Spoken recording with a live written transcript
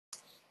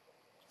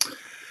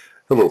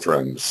Hello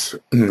friends,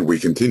 we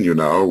continue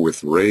now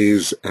with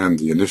Rays and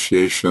the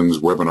Initiations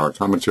webinar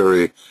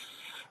commentary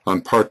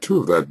on part 2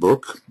 of that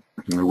book.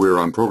 We're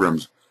on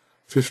programs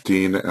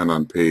 15 and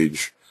on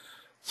page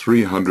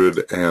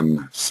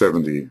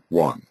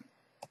 371.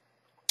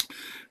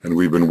 And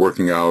we've been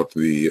working out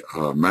the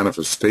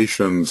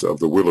manifestations of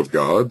the will of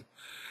God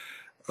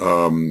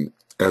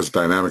as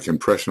dynamic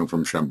impression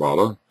from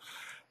Shamballa,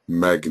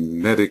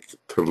 magnetic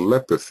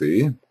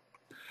telepathy,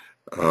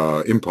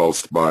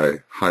 impulsed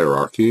by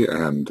hierarchy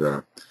and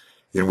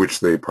in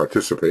which they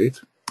participate,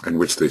 and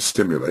which they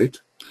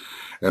stimulate,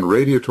 and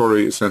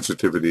radiatory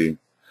sensitivity,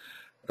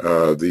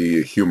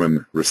 the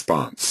human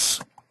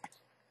response.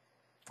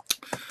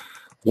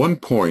 One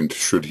point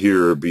should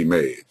here be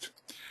made.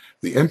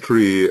 The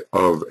entry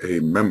of a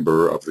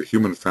member of the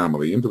human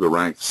family into the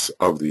ranks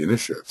of the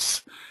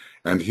initiates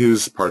and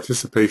his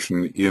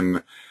participation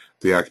in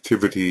the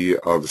activity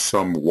of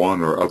some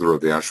one or other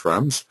of the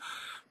ashrams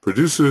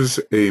produces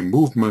a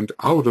movement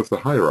out of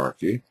the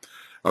hierarchy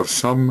of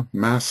some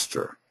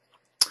master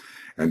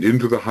and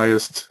into the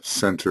highest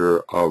center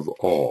of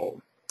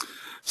all.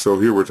 So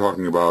here we're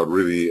talking about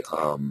really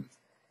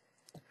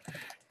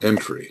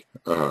entry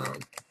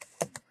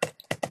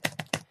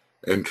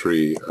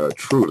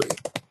truly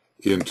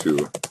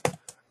into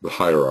the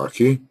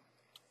hierarchy,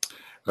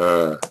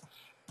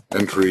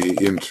 entry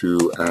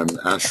into an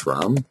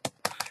ashram,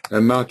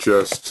 and not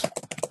just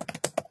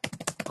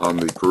on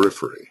the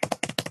periphery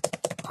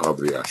of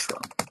the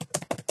ashram.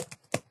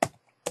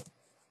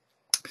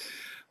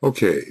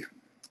 Okay,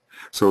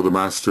 so the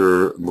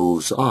master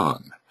moves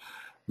on.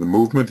 The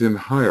movement in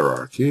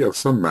hierarchy of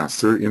some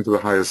master into the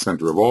highest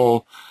center of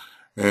all,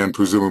 and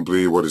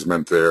presumably what is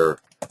meant there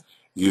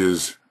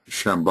is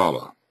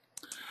Shamballa.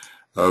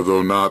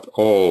 Though not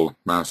all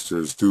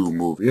masters do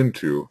move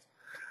into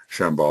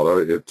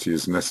Shamballa, it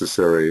is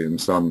necessary in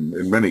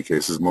many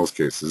cases, most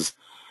cases,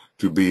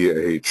 to be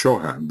a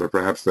Chohan, but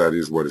perhaps that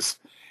is what is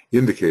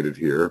indicated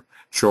here.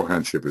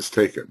 Chohanship is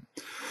taken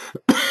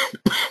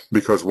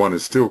because one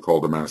is still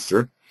called a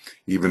master,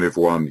 even if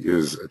one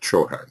is a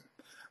Chohan.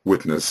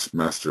 Witness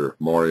Master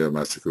Moria,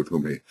 Master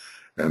Kutumi,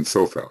 and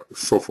so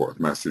forth,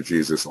 Master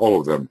Jesus, all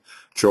of them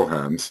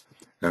Chohans,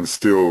 and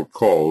still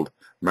called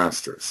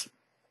masters.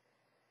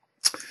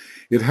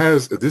 It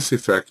has this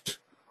effect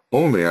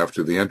only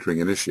after the entering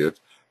initiate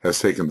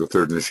has taken the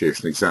third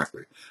initiation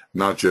exactly,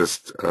 not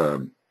just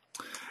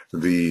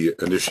the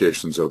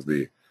initiations of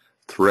the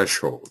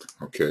threshold,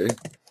 okay?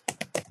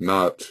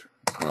 Not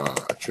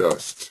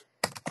just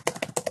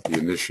the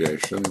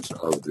initiations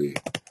of the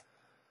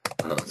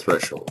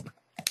threshold,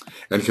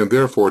 and can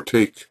therefore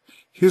take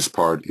his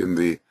part in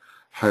the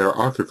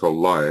hierarchical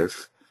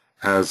life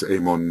as a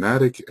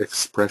monadic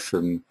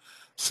expression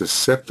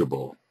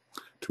susceptible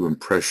to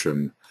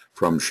impression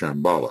from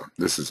Shamballa.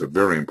 This is a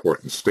very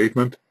important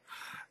statement.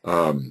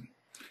 Can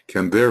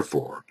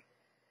therefore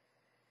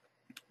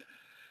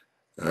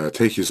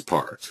take his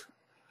part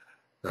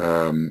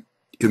in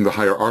the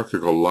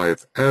hierarchical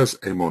life as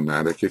a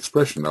monadic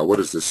expression. Now, what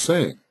is this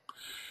saying?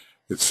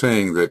 It's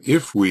saying that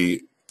if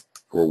we,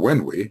 or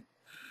when we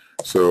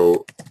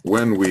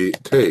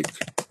take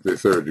the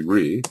third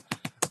degree,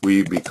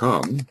 we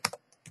become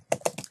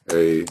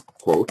a,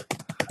 quote,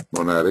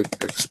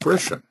 monadic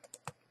expression,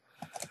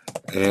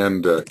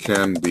 and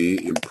can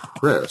be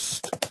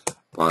impressed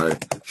by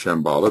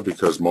Shamballa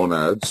because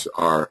monads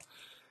are,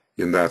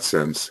 in that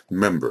sense,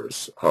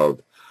 members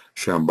of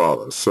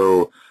Shamballa.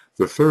 So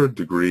the third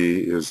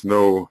degree is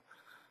no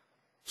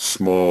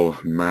small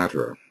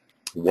matter.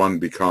 One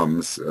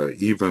becomes,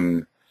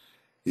 even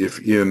if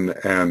in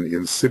an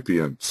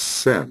incipient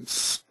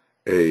sense,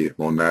 a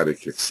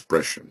monadic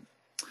expression.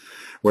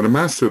 When a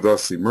master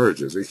thus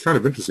emerges, it's kind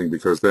of interesting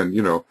because then,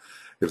 you know,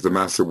 if the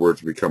master were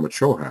to become a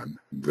Chohan,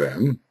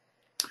 then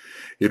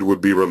it would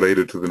be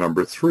related to the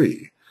number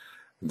 3.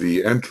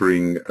 The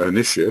entering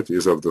initiate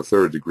is of the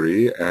third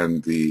degree,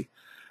 and the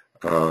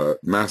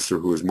master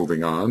who is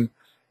moving on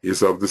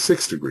is of the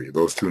 6th degree.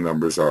 Those two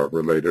numbers are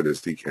related,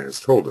 as DK has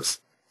told us.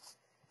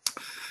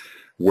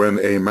 When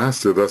a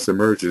master thus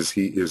emerges,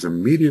 he is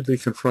immediately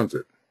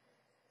confronted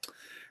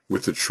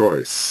with the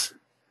choice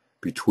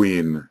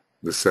between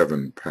the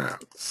 7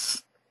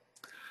 paths.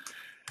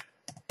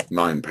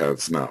 9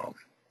 paths now.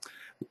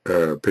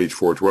 Page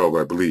 412,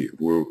 I believe.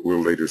 We'll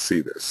later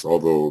see this,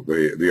 although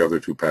the other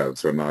 2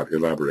 paths are not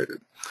elaborated.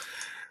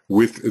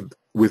 With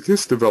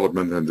this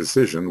development and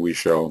decision, we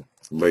shall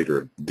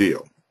later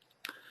deal.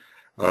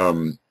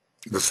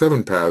 The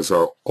 7 paths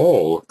are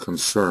all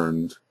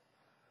concerned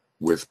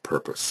with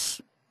purpose.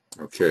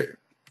 Okay.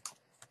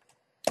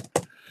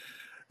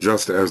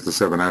 Just as the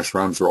 7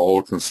 ashrams are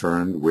all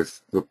concerned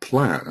with the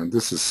plan, and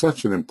this is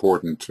such an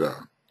important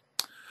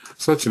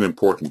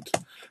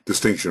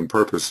distinction.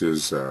 Purpose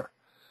is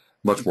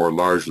much more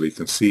largely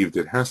conceived.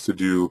 It has to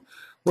do,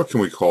 what can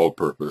we call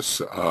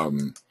purpose?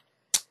 I'll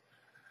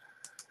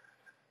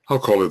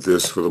call it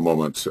this for the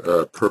moment.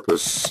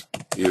 Purpose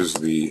is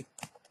the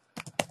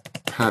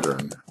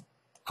pattern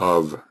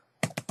of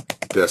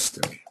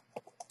destiny,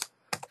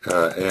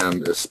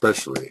 and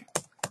especially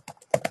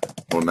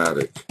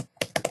monadic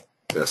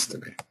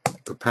destiny,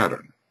 the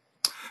pattern.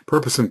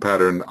 Purpose and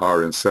pattern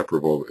are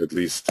inseparable, at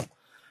least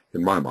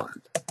in my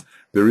mind.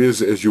 There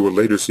is, as you will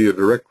later see, a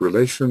direct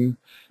relation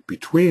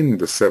between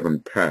the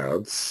 7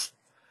 paths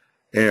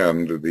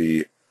and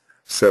the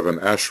 7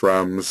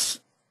 ashrams.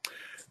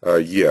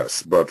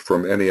 Yes, but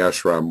from any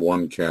ashram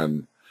one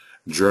can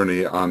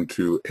journey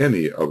onto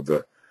any of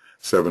the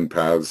 7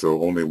 paths,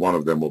 so only one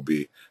of them will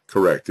be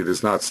correct. It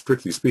is not,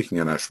 strictly speaking,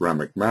 an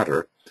ashramic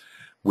matter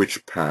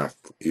which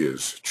path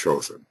is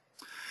chosen.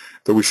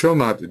 Though we shall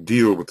not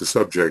deal with the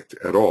subject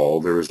at all,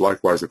 there is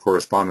likewise a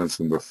correspondence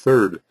in the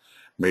 3rd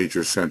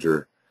major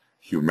center,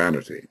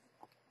 humanity.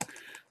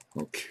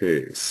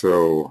 Okay,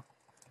 so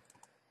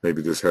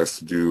maybe this has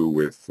to do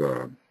with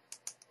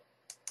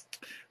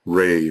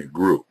ray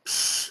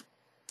groups.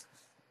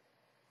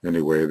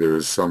 Anyway, there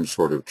is some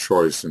sort of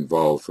choice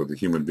involved for the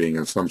human being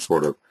and some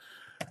sort of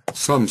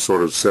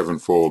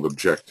sevenfold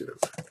objective.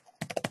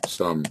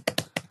 Some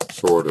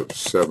sort of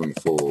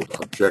sevenfold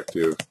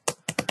objective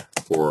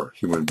for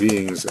human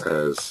beings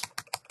as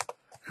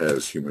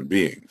human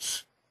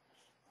beings.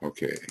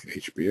 Okay,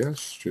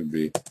 HBS should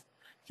be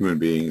human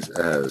beings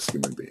as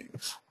human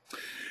beings.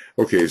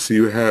 Okay, so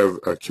you have,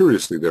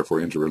 curiously,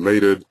 therefore,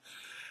 interrelated,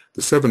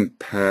 the 7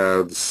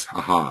 paths,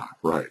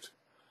 right.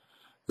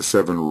 The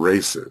 7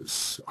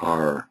 races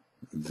are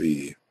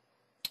the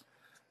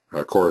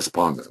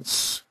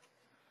correspondence.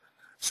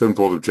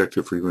 Sevenfold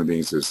objective for human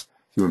beings is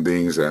human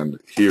beings, and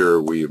here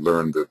we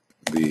learn that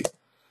the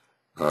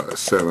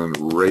 7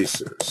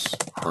 races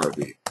are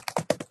the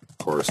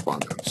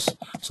correspondence.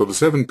 So the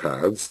 7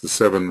 paths, the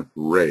 7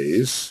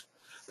 rays,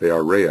 they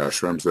are ray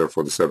ashrams,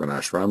 therefore the 7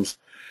 ashrams,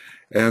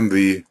 and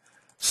the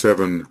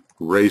 7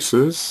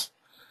 races,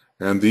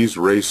 and these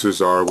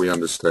races are, we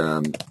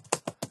understand,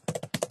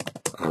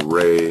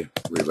 ray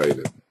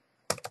related.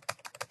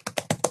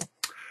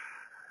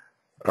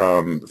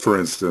 For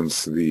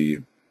instance,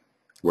 the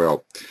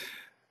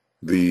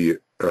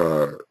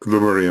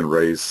Lemurian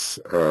race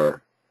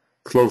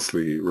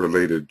closely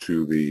related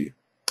to the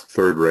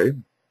 3rd ray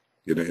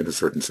in a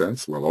certain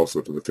sense, well,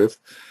 also to the 5th.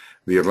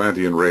 The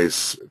Atlantean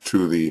race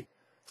to the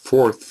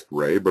 4th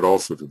ray, but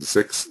also to the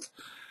 6th.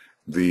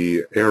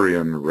 The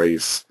Aryan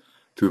race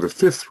to the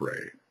 5th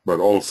ray, but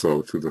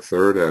also to the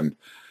 3rd, and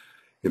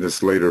in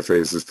its later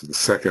phases to the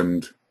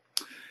 2nd.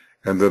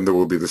 And then there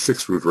will be the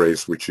 6th root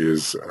race, which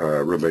is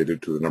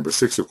related to the number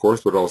 6, of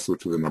course, but also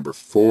to the number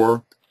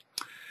 4.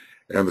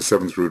 And the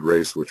 7th root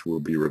race, which will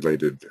be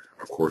related,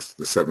 of course, to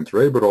the 7th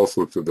ray, but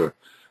also to the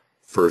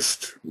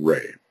 1st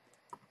ray.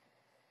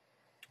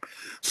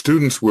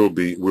 Students will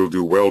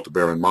do well to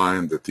bear in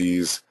mind that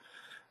these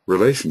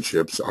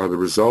relationships are the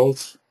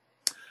result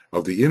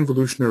of the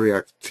involutionary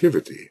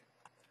activity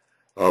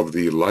of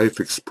the life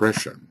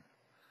expression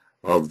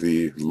of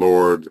the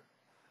Lord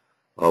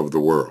of the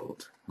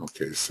world.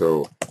 Okay,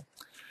 so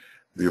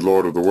the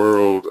Lord of the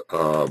world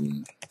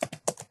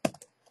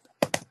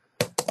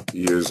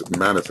is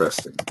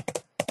manifesting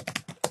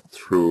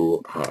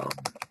through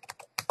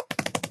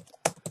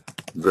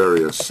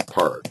various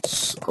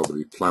parts of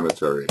the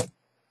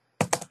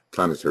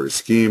planetary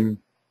scheme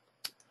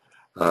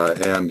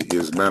and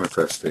is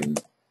manifesting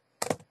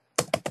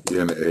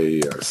in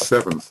a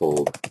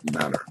sevenfold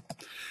manner.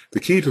 The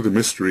key to the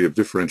mystery of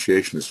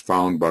differentiation is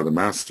found by the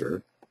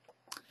Master.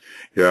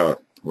 Yeah,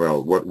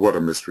 well, what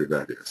a mystery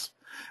that is,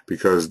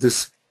 because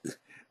this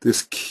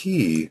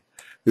key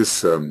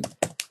to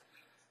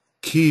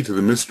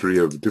the mystery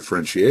of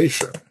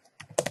differentiation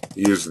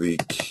is the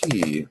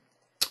key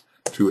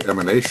to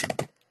emanation,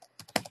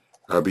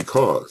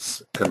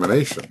 because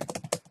emanation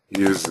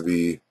is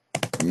the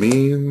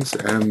means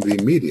and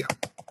the medium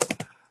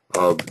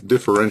of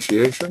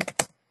differentiation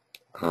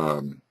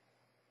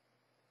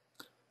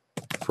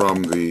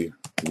from the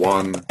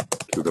one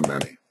to the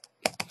many.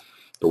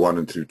 The 1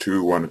 into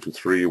 2, 1 into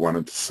 3, 1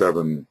 into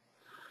 7,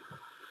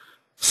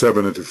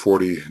 7 into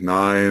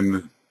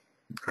 49,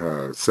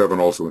 7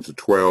 also into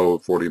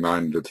 12,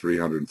 49 into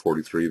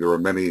 343. There are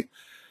many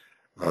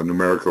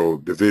numerical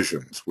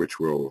divisions which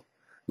will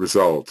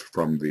result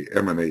from the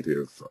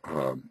emanative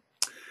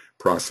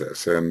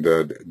process,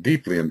 and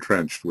deeply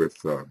entrenched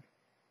with,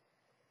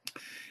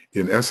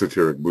 in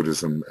esoteric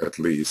Buddhism at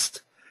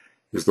least,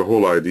 is the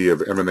whole idea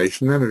of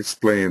emanation, and it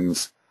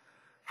explains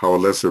how a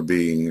lesser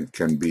being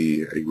can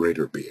be a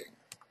greater being.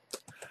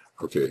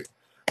 Okay,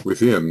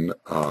 within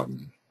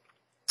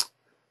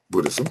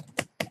Buddhism,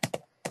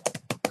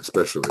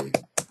 especially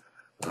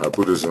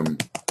Buddhism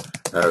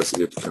as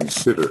it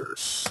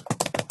considers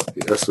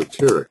the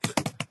esoteric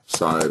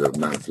side of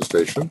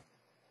manifestation,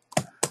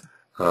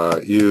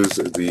 is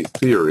the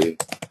theory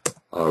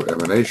of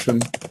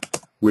emanation,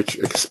 which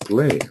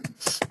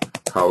explains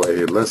how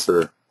a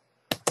lesser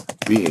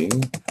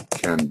being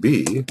can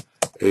be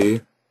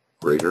a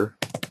greater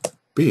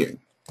being.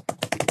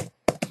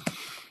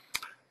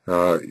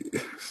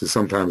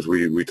 Sometimes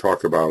we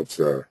talk about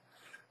a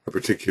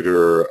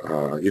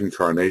particular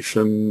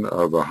incarnation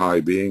of a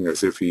high being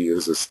as if he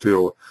is a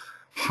still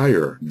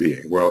higher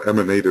being. Well,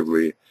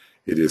 emanatively,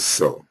 it is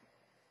so.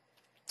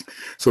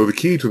 So the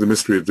key to the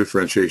mystery of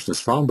differentiation is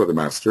found by the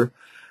Master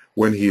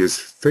when he is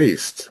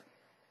faced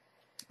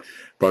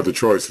by the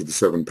choice of the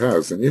seven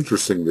paths. And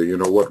interestingly, you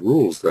know what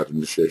rules that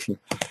initiation?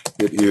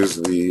 It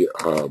is the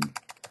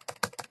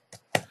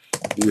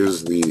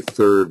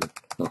third,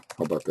 oh,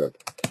 how about that?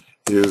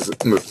 Is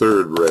the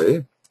third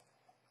ray,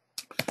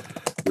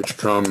 which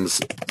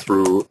comes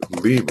through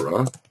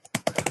Libra,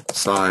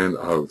 sign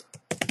of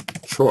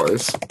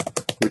choice,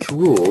 which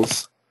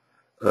rules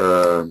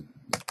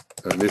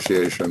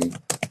initiation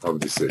of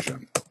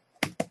decision.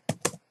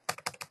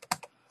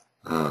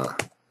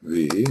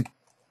 The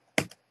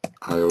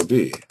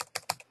IOD.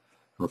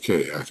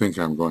 Okay, I think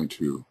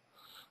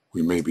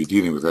we may be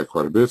dealing with that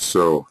quite a bit,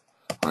 so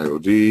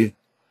IOD,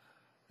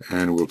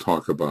 and we'll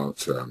talk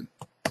about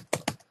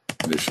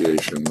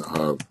initiation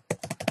of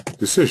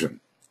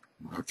decision.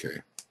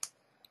 Okay.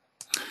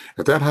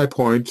 At that high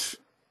point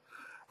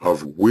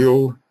of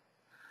will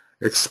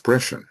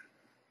expression,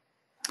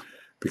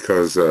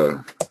 because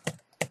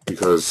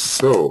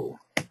so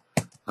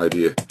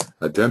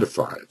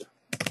identified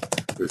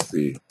with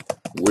the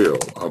will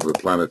of the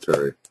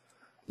planetary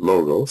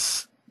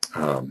logos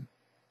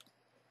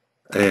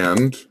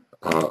and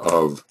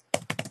of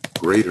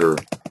greater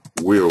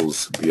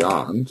wills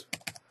beyond,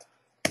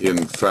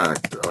 in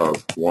fact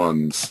of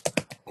one's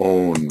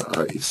own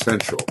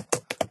essential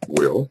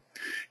will,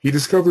 he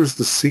discovers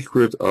the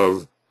secret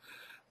of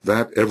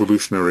that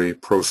evolutionary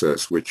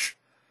process which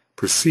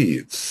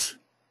proceeds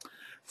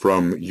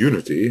from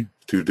unity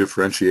to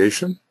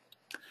differentiation.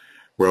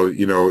 Well,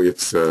 you know,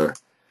 it's,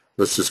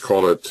 let's just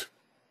call it,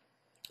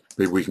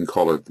 maybe we can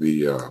call it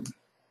the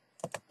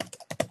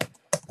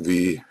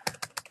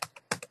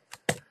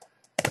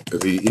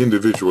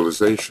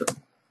individualization.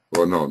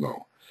 Well,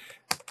 no,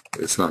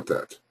 it's not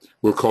that.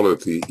 We'll call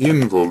it the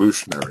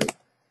involutionary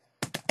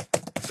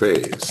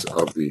phase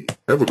of the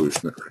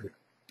evolutionary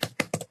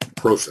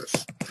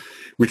process,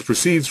 which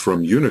proceeds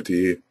from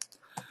unity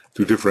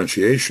to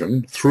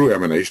differentiation through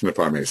emanation, if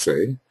I may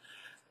say.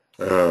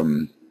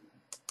 I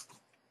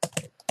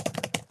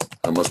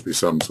must be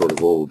some sort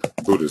of old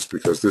Buddhist,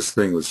 because this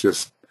thing was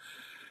just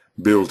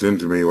built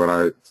into me when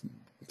I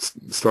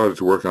started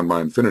to work on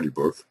my infinity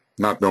book,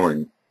 not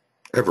knowing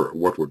ever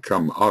what would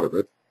come out of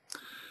it.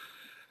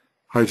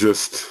 I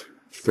just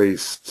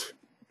faced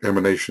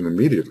emanation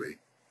immediately,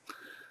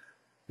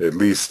 at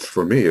least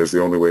for me, as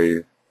the only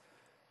way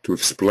to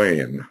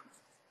explain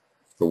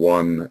the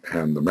one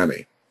and the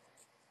many.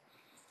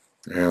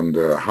 And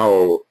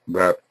how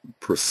that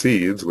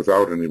proceeds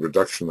without any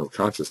reduction of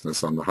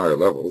consciousness on the higher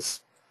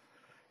levels,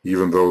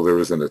 even though there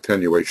is an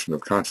attenuation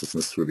of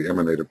consciousness through the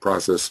emanative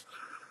process,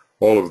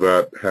 all of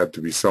that had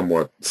to be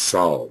somewhat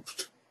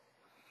solved.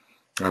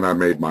 And I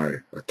made my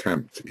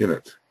attempt in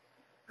it.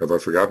 Have I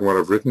forgotten what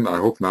I've written? I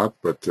hope not,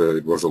 but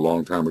it was a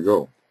long time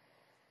ago.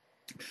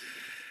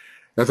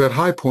 At that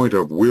high point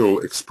of will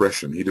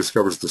expression, he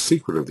discovers the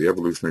secret of the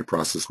evolutionary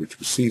process which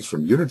proceeds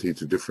from unity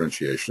to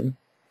differentiation.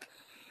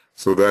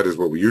 So that is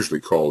what we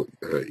usually call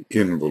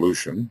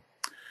involution.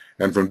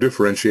 And from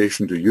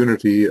differentiation to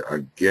unity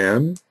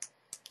again,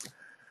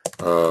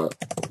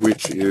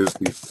 which is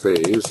the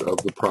phase of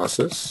the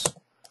process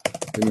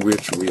in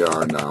which we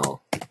are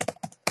now.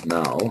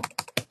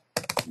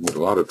 You get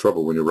a lot of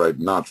trouble when you write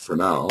not for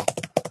now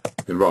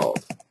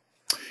involved.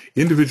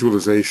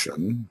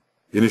 Individualization,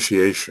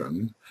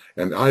 initiation,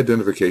 and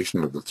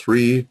identification of the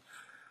three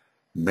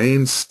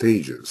main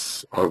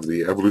stages of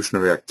the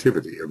evolutionary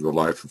activity of the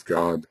life of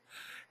God,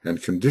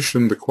 and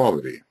condition the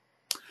quality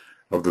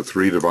of the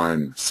three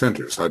divine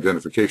centers.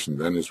 Identification,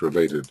 then, is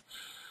related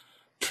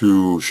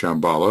to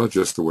Shamballa,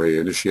 just the way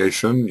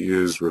initiation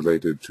is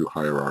related to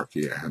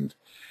hierarchy, and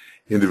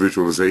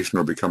individualization,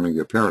 or becoming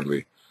the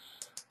apparently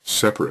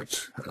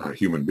separate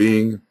human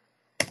being,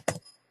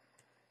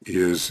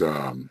 is,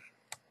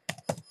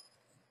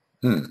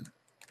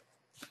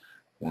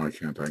 why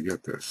can't I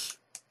get this?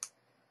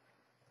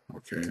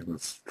 Okay,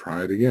 let's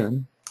try it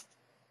again.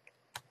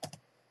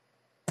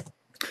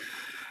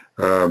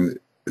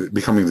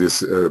 Becoming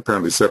this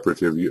apparently separate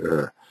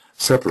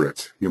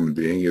human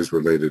being is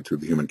related to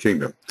the human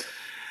kingdom.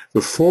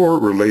 The four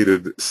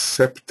related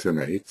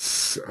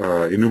septenates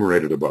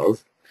enumerated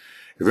above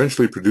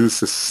eventually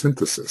produce a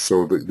synthesis.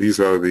 So these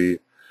are the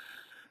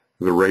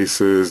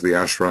races, the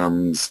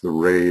ashrams, the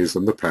rays,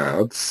 and the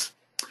paths.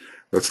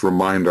 Let's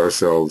remind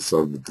ourselves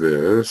of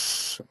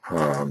this.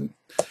 Only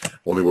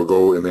we'll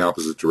go in the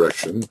opposite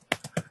direction.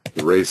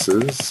 The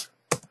races,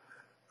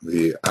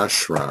 the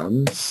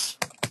ashrams,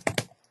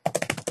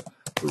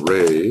 the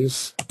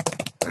rays,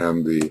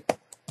 and the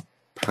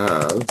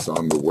paths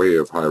on the way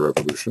of higher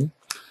evolution.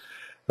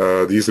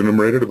 These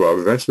enumerated above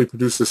eventually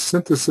produce a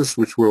synthesis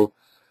which will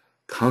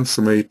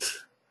consummate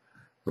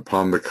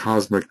upon the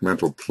cosmic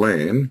mental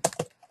plane.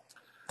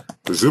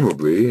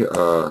 Presumably,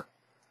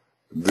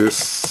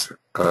 this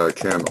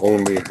can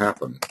only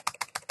happen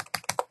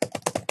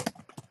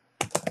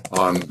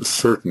on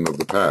certain of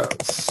the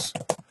paths.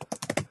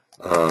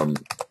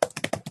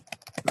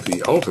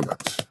 The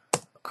ultimate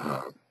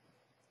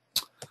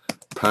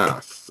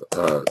path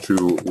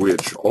to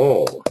which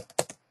all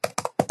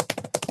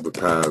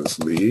paths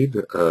lead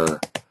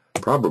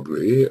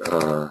probably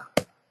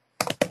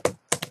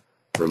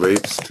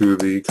relates to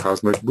the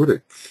cosmic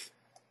Buddhic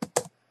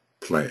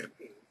plane.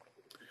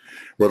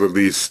 Well, at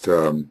least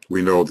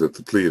we know that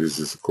the Pleiades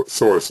is the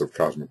source of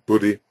cosmic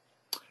Buddhi,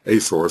 a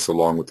source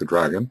along with the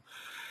dragon.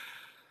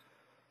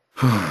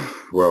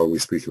 Well, we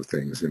speak of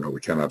things,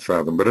 we cannot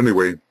fathom. But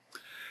anyway,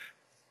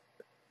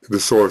 the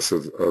source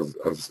of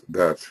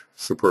that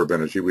superb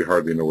energy, we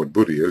hardly know what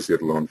Buddhi is,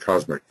 yet alone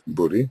cosmic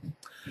Buddhi.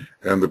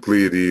 And the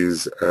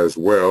Pleiades as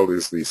well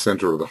is the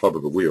center of the hub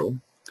of the wheel,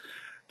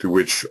 to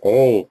which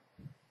all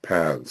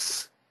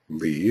paths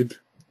lead,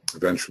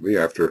 eventually,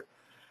 after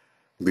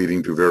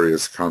leading to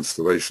various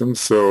constellations.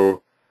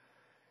 So,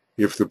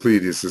 if the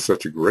Pleiades is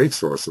such a great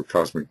source of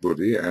cosmic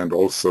Buddhi, and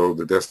also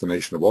the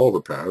destination of all the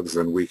paths,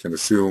 then we can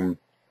assume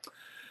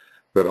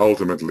that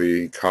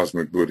ultimately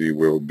cosmic Buddhi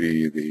will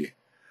be the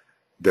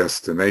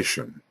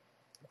destination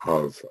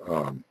of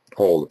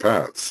all the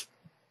paths,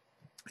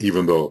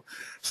 even though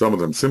some of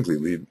them simply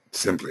lead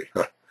to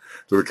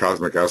the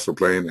cosmic astral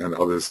plane, and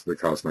others to the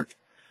cosmic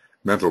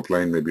mental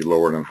plane, maybe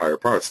lower and higher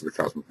parts of the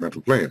cosmic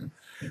mental plane.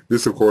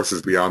 This, of course,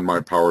 is beyond my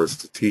powers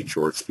to teach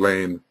or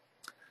explain,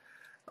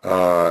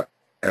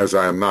 as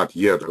I am not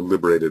yet a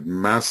liberated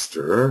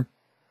master,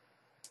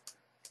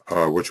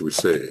 what should we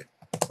say,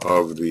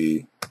 of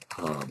the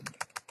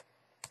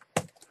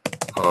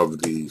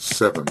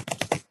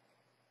seventh,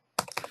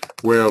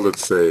 well,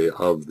 let's say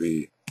of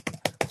the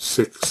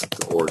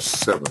sixth or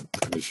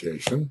seventh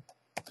initiation.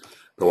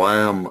 Though I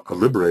am a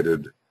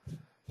liberated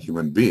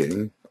human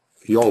being,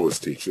 he always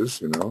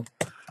teaches,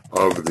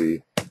 of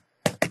the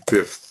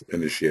fifth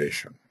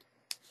initiation.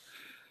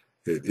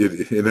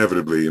 It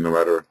inevitably, no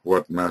matter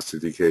what Master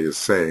DK is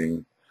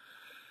saying,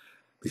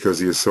 because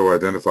he is so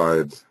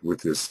identified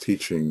with this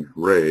teaching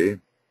ray,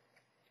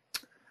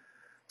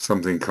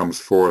 something comes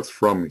forth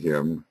from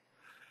him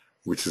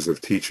which is of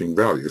teaching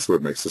value. So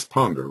it makes us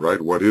ponder, right?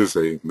 What is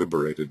a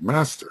liberated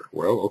master?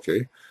 Well,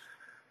 okay,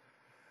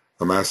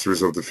 a master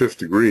is of the fifth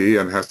degree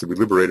and has to be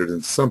liberated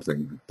into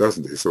something,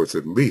 doesn't he? So it's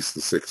at least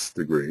the sixth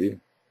degree,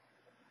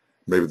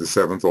 maybe the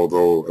seventh,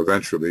 although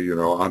eventually,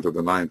 onto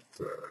the ninth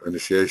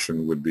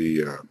initiation would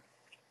be the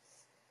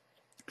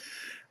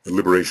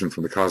liberation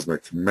from the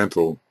cosmic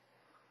mental,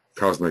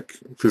 cosmic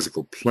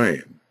physical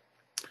plane,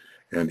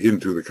 and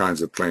into the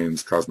kinds of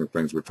planes, cosmic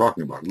planes we're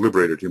talking about.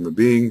 Liberated human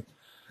being,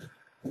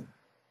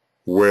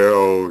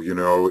 well,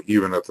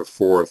 even at the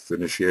fourth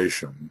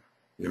initiation,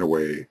 in a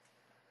way,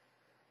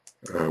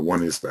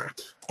 one is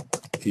that.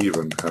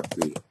 Even at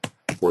the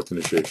fourth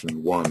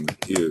initiation, one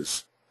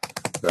is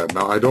that.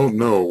 Now, I don't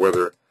know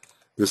whether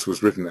this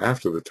was written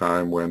after the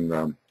time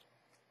when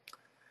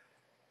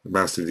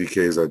Master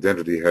DK's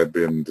identity had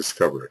been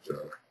discovered.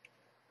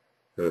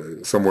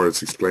 Somewhere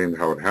it's explained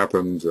how it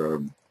happened,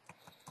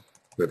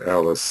 that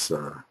Alice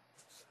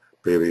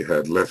Bailey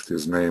had left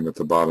his name at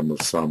the bottom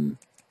of some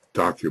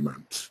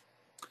document.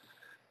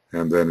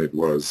 And then it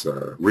was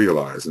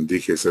realized, and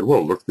DK said,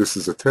 well, look, this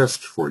is a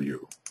test for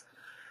you.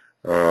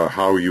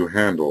 How you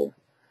handle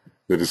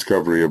the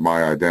discovery of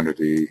my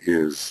identity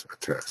is a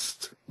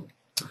test.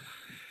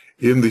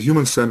 In the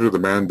human center, the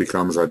man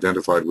becomes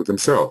identified with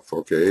himself,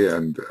 okay?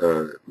 And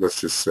let's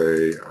just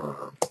say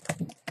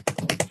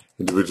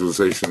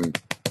individualization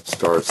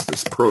starts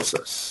this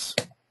process.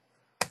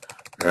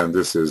 And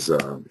this is,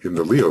 in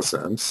the Leo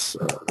sense,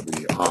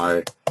 the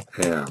I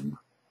am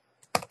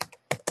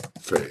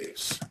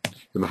phase.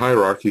 In the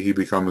hierarchy, he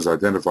becomes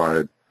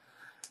identified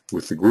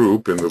with the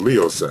group. In the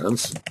Leo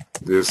sense,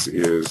 this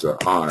is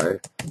I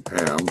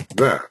am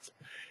that.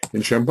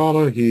 In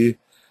Shamballa, he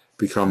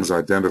becomes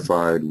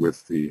identified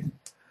with the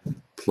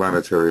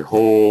planetary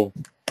whole,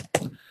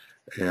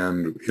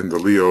 and in the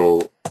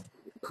Leo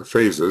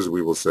phases,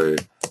 we will say,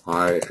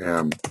 I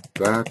am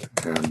that,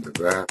 and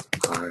that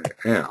I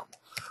am.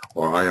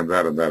 Or I am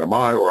that, and that am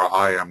I, or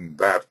I am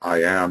that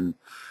I am,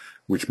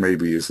 which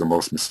maybe is the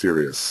most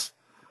mysterious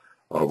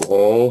of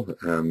all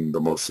and the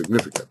most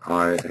significant.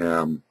 I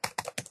am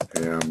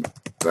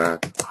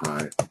that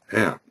I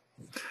am.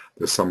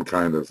 There's some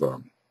kind of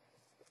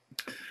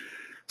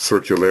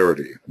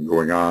circularity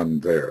going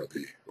on there.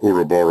 The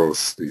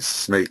Ouroboros, the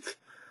snake,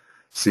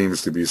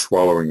 seems to be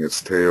swallowing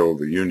its tail.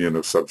 The union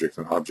of subject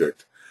and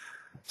object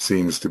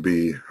seems to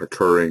be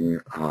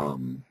occurring.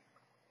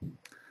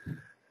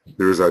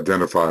 There is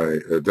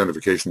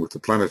identification with the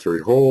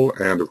planetary whole,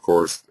 and of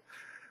course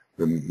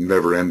the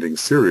never-ending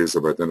series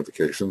of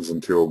identifications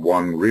until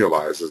one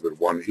realizes that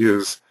one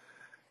is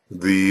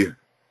the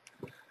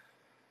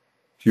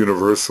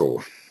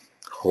universal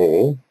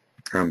whole,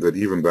 and that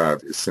even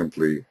that is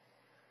simply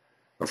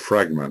a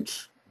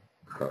fragment.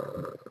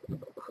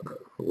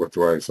 What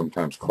do I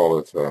sometimes call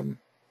it? An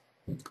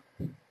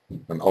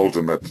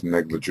ultimate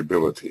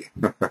negligibility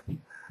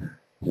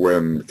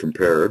when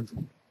compared,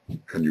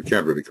 and you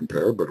can't really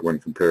compare, but when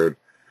compared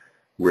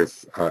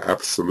with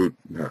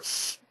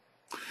absoluteness.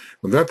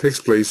 When that takes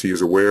place, he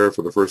is aware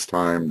for the first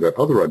time that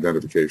other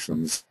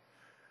identifications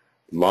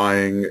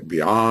lying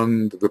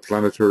beyond the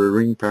planetary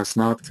ring pass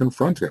not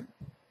confront him.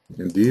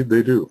 Indeed,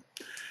 they do.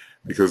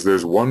 because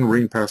there's one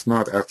ring past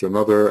not after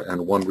another,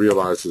 and one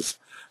realizes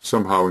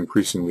somehow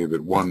increasingly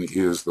that one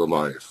is the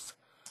life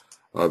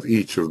of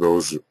each of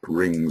those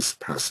rings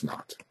past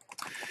not.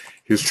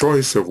 His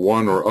choice of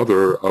one or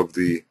other of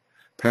the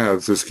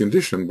paths is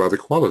conditioned by the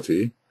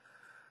quality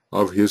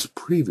of his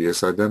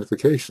previous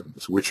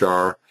identifications, which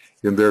are,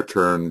 in their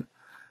turn,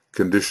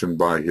 conditioned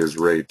by his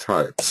ray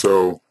type.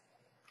 So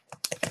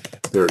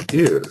there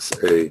is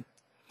a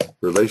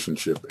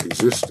relationship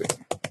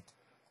existing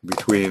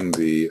between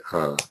the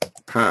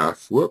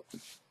path, don't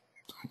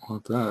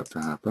want that to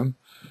happen,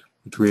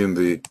 between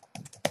the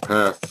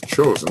path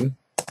chosen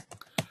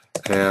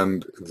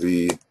and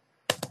the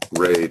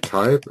ray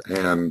type,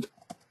 and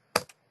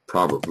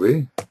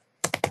probably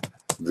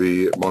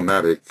the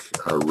monadic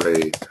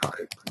ray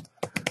type,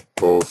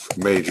 both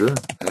major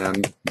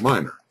and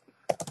minor.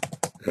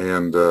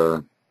 And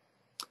the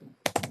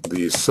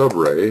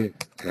subray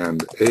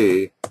and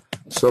a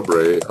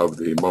subray of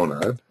the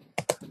monad,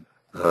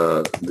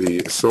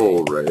 the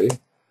soul ray,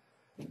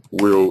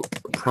 will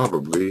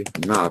probably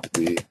not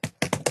be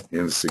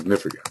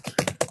insignificant.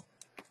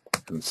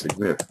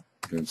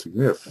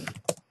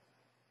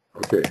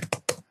 Okay.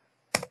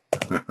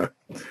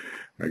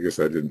 I guess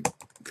I didn't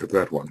get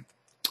that one.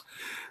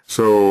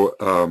 So,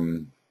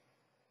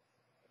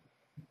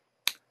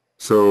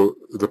 so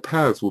the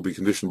paths will be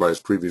conditioned by his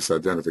previous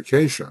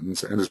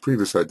identifications, and his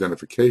previous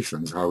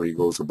identifications, how he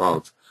goes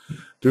about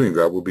doing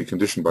that, will be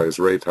conditioned by his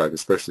ray type,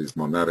 especially his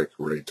monadic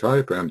ray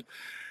type. And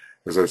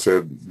as I've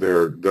said,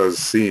 there does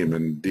seem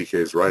in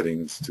DK's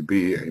writings to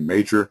be a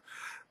major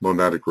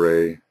monadic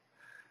ray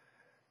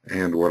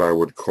and what I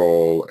would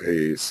call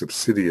a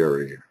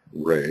subsidiary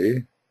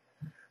ray,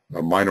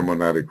 a minor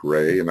monadic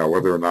ray. Now,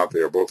 whether or not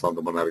they are both on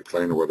the monadic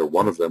plane, or whether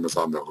one of them is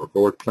on the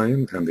logoic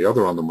plane and the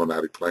other on the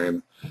monadic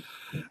plane,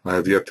 I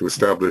have yet to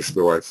establish,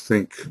 though I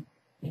think,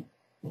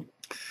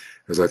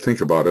 as I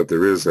think about it,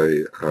 there is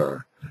a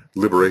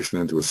liberation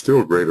into a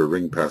still greater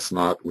ring past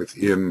not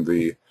within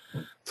the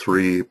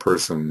three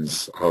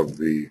persons of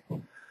the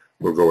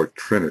logoic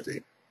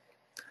trinity.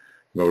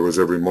 In other words,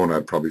 every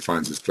monad probably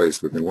finds its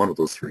place within one of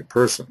those three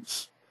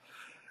persons.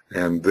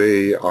 And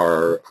they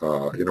are,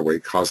 in a way,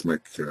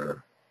 cosmic,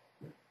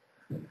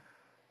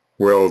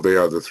 well, they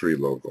are the three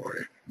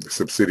logoi,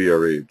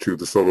 subsidiary to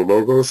the solar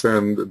logos,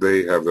 and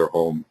they have their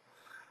home,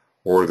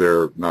 or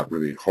their, not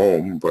really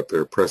home, but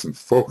their present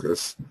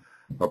focus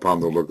upon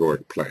the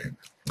logoic plane.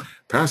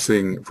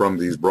 Passing from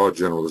these broad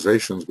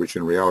generalizations, which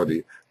in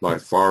reality lie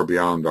far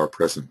beyond our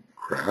present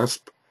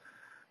grasp,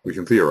 we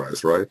can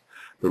theorize, right?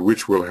 But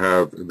which will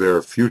have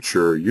their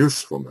future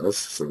usefulness,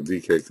 so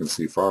DK can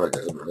see far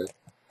ahead, right?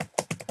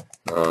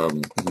 A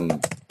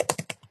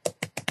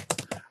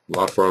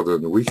lot farther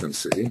than we can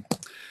see.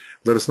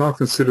 Let us now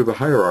consider the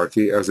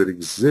hierarchy as it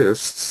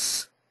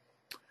exists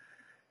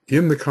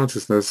in the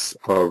consciousness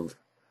of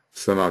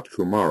Sanat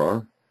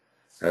Kumara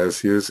as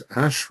his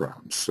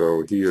ashram.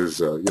 So he is,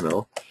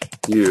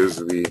 he is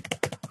the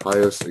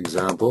highest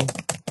example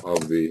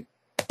of the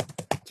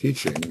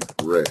teaching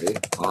ray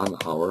on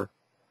our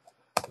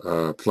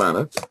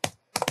planet,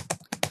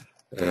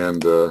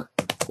 and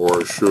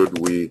or should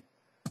we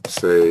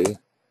say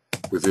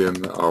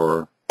within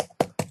our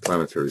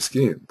planetary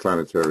scheme,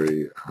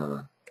 planetary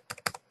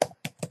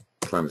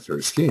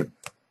scheme.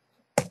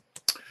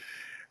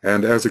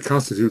 And as it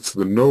constitutes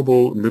the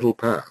noble middle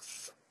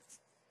path,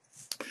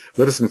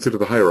 let us consider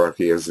the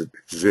hierarchy as it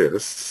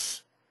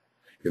exists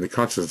in the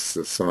consciousness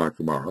of Sanat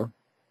Kumara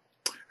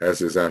as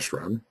his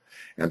ashram,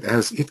 and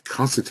as it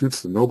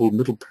constitutes the noble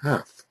middle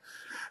path.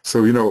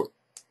 So,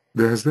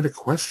 there has been a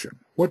question.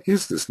 What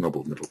is this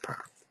noble middle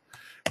path?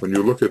 When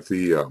you look at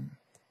the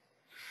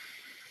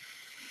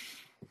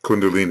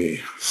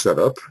Kundalini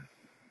setup,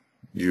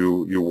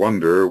 you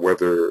wonder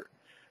whether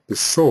the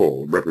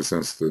soul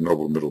represents the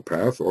noble middle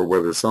path, or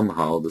whether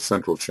somehow the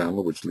central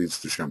channel, which leads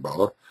to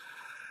Shamballa,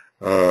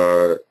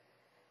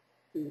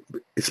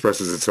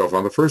 expresses itself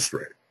on the first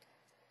ray,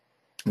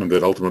 and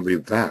that ultimately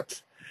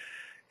that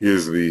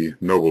is the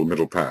noble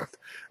middle path.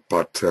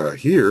 But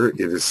here it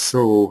is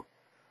so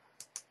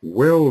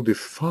well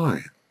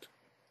defined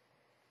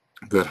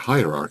that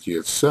hierarchy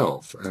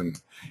itself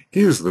and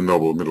is the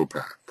noble middle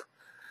path.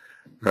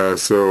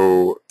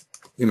 So,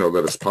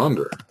 let us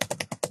ponder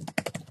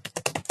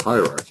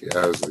hierarchy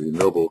as the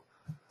noble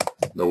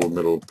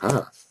middle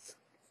path,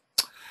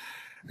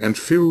 and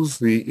fills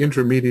the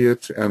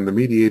intermediate and the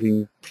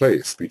mediating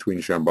place between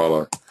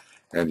Shamballa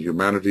and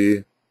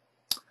humanity.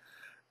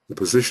 The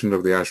position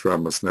of the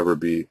ashram must never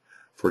be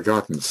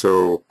forgotten.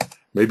 So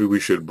maybe we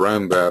should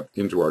brand that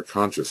into our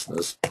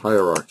consciousness.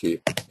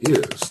 Hierarchy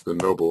is the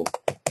noble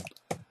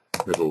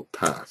middle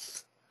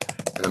path.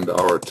 And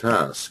our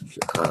task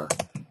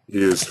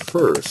is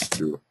first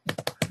to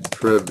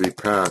tread the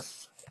path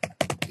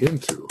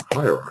into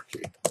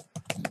hierarchy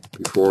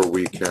before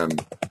we can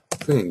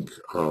think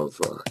of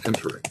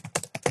entering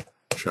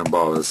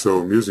Shambhala. It's so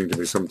amusing to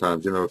me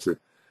sometimes, to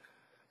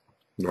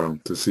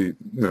see,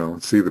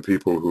 see the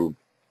people who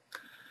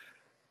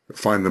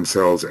find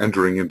themselves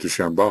entering into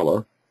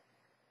Shambhala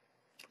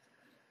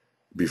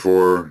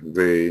before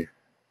they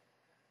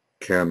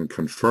can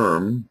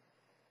confirm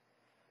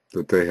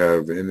that they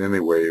have in any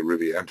way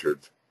really entered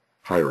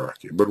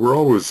hierarchy. But we're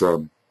always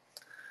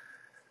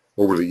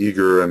overly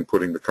eager and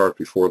putting the cart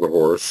before the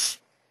horse,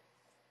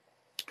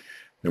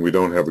 and we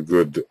don't have a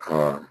good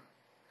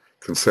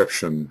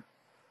conception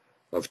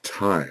of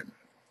time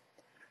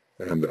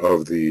and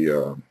of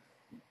the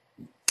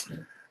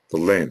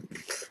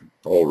length,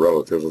 all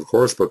relative of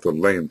course, but the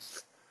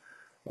length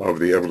of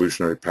the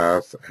evolutionary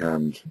path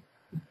and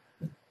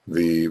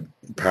the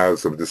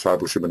paths of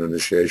discipleship and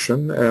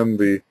initiation and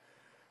the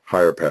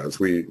higher paths.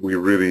 We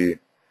really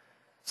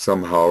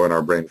somehow in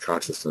our brain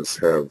consciousness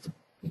have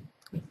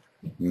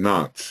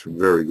not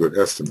very good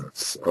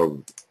estimates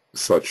of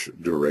such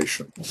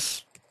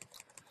durations.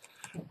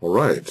 All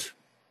right.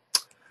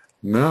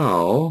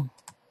 Now,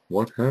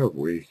 what have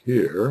we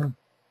here?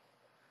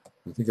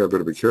 I think I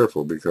better be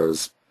careful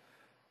because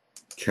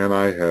can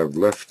I have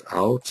left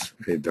out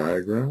a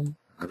diagram?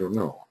 I don't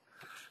know.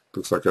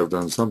 Looks like I've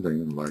done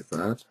something like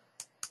that.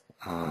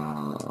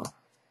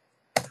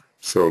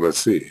 So let's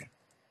see.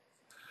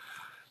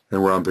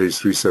 And we're on page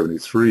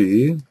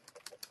 373.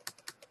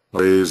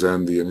 Ways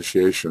and the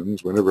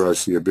initiations. Whenever I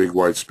see a big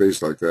white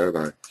space like that,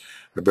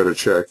 I better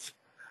check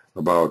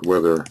about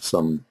whether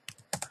some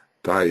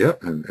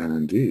yep, and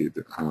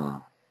indeed.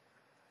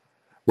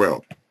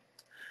 Well,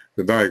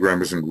 the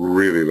diagram isn't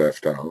really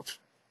left out.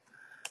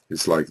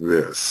 It's like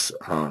this.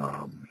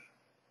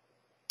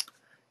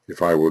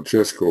 If I will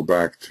just go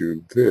back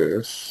to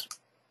this,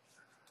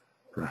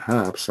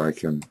 perhaps I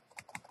can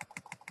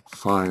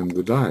find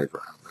the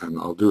diagram, and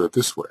I'll do it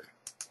this way.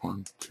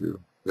 1, 2,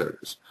 there it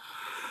is.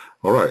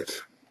 All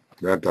right,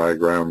 that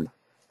diagram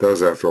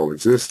does, after all,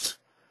 exist,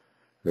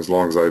 as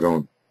long as I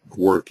don't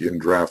work in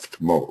draft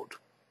mode.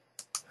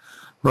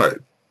 Right,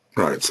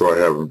 so I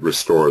haven't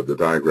restored the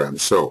diagram.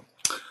 So,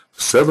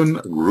 7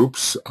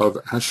 groups of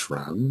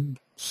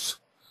ashrams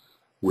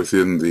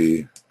within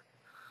the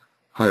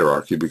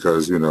hierarchy,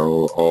 because, you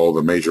know, all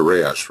the major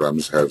ray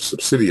ashrams have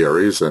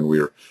subsidiaries, and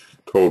we're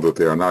told that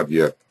they are not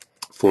yet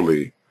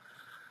fully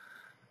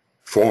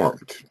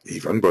formed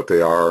even, but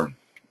they are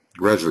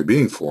gradually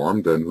being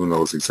formed, and who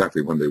knows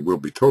exactly when they will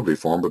be totally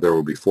formed, but there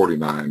will be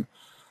 49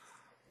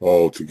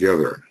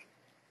 altogether.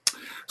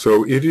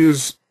 So it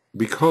is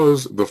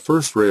because the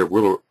first ray of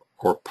will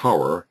or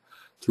power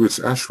through its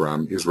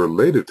ashram is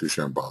related to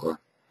Shamballa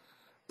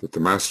that the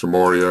Master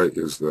Morya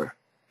is the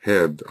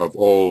head of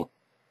all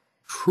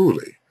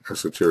truly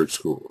esoteric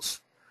schools.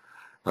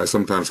 I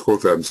sometimes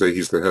quote that and say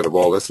he's the head of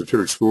all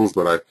esoteric schools,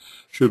 but I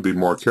should be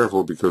more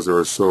careful because there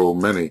are so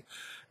many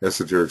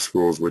esoteric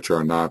schools which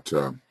are not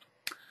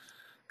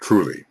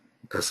truly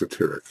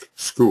esoteric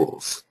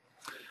schools.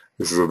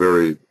 This is a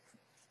very,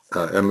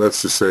 and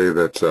let's just say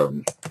that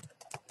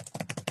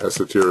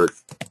esoteric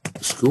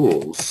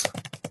schools,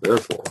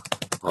 therefore,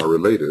 are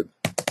related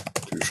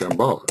to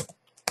Shamballa.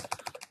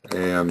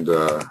 And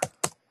the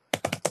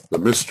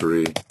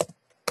mystery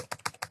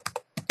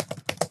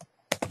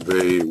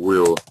they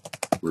will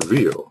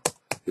reveal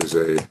is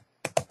a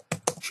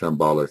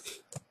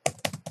Shambhalic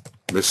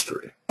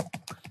mystery.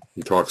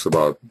 He talks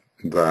about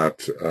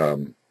that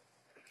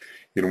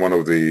in one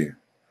of the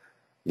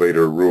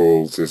later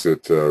rules, is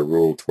it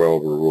Rule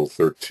 12 or Rule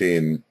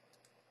 13,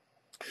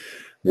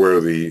 where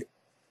the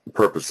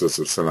purposes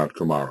of Sanat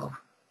Kumara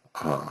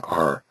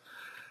are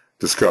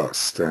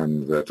discussed,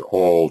 and that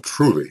all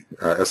truly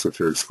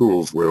esoteric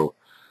schools will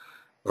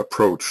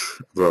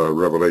approach the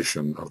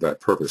revelation of that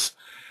purpose.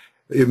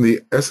 In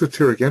the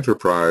esoteric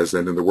enterprise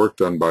and in the work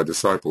done by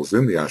disciples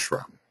in the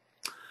ashram,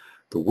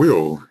 the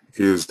will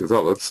is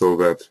developed so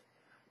that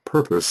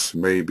purpose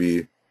may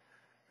be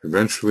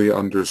eventually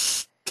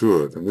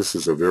understood. And this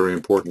is a very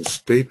important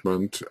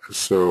statement.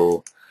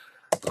 So,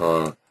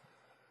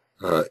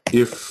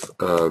 if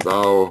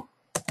thou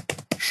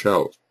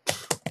shalt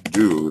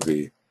do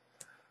the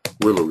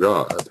will of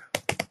God,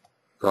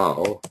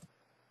 thou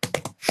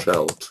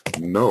shalt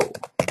know.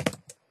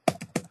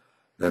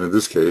 And in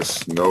this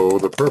case, know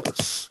the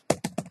purpose.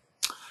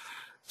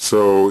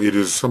 So it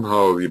is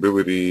somehow the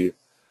ability,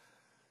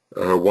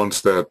 once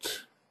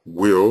that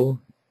will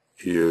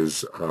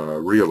is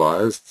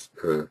realized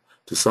to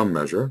some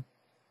measure,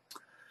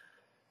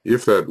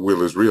 if that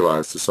will is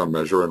realized to some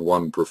measure and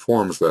one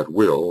performs that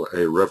will,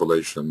 a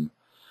revelation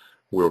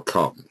will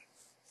come.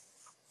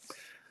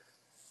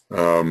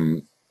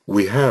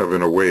 We have,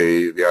 in a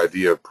way, the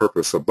idea of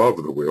purpose above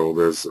the will,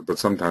 but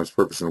sometimes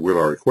purpose and will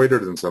are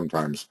equated, and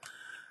sometimes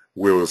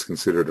will is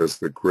considered as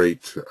the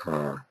great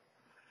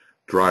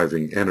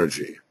driving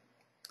energy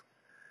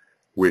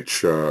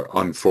which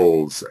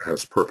unfolds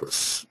as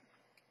purpose.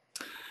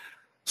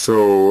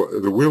 So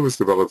the will is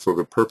developed so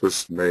the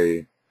purpose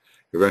may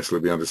eventually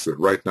be understood.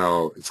 Right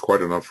now, it's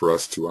quite enough for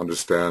us to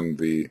understand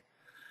the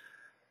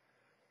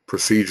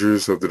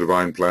procedures of the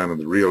divine plan and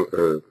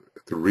the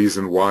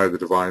reason why the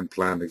divine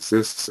plan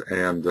exists,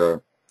 and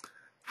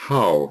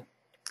how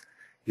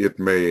it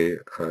may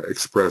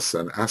express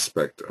an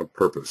aspect of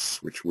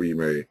purpose which we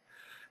may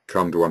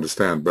come to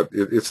understand. But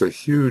it's a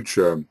huge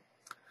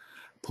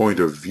point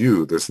of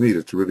view that's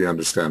needed to really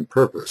understand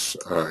purpose.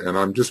 And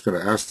I'm just going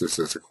to ask this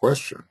as a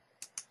question,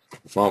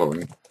 the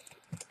following.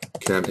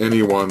 Can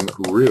anyone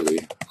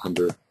really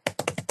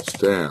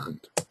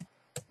understand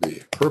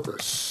the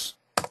purpose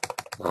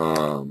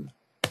of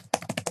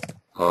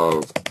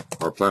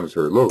our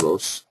planetary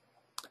logos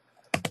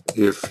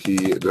if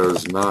he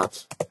does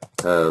not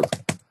have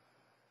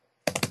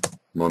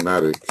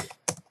monadic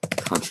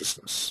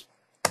consciousness?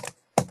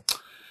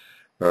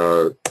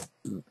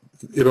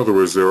 In other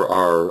words, there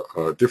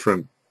are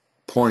different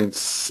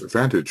points,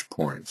 vantage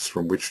points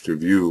from which to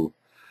view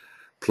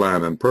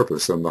plan and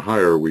purpose, and the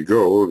higher we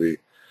go, the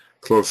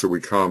closer we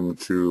come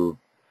to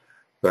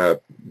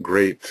that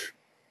great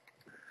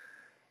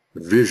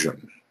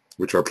vision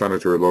which our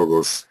planetary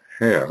logos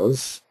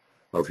has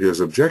of his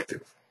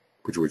objective,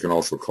 which we can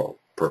also call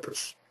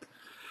purpose.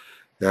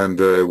 And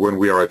when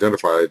we are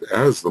identified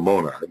as the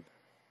monad,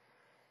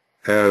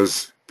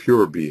 as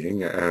pure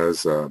being,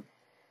 as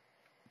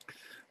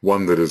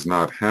one that is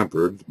not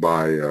hampered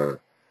by the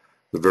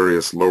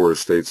various lower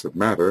states of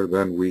matter,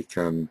 then we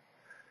can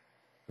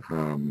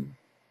come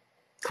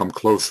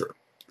closer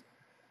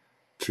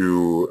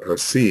to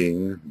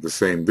seeing the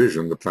same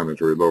vision the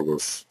planetary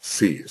logos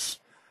sees,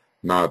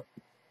 not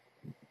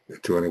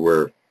to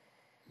anywhere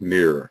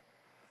near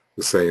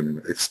the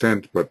same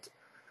extent, but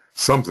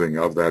something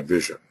of that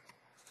vision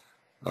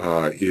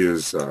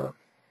is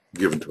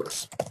given to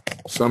us.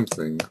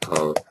 Something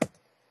of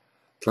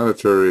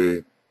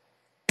planetary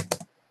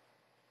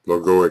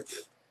logoic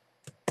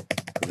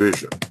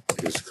vision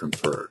is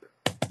conferred.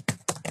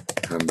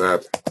 And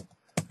that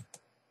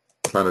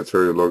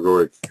planetary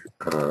logoic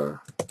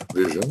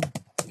vision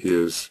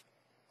is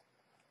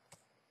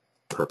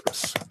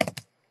purpose,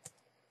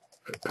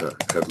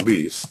 at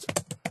least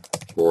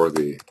for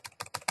the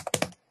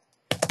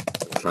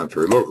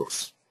planetary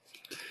logos.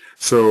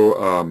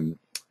 So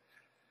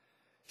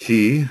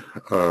he,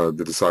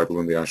 the disciple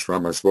in the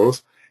ashram, I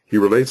suppose, he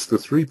relates the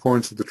 3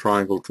 points of the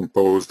triangle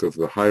composed of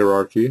the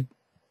hierarchy,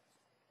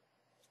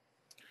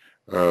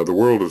 the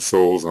world of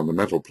souls on the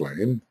mental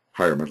plane,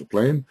 higher mental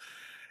plane,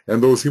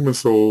 and those human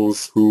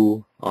souls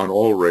who on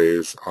all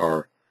rays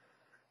are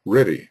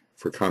ready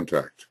for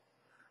contact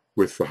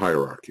with the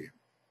hierarchy.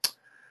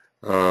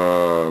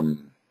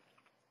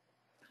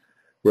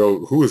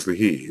 Well, who is the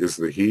he? Is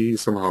the he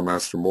somehow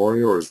Master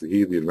Moria, or is the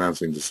he the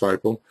advancing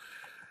disciple?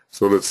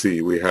 So let's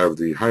see, we have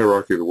the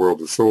hierarchy of the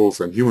world of souls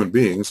and human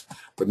beings,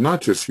 but not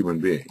just human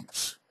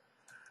beings,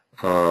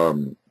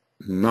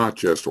 not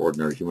just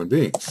ordinary human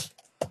beings,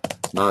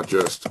 not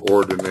just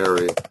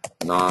ordinary,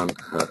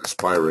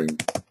 non-aspiring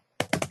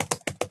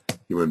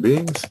human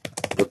beings,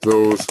 but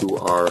those who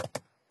are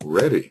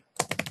ready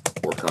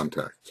for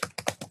contact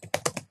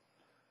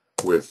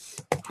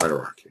with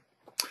hierarchy.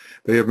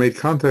 They have made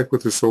contact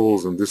with the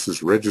souls, and this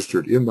is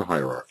registered in the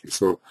hierarchy.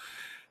 So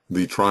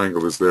the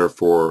triangle is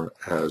therefore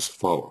as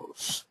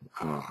follows.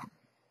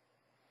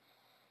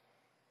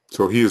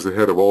 So he is the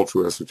head of all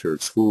true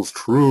esoteric schools,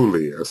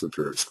 truly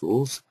esoteric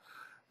schools.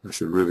 I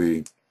should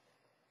really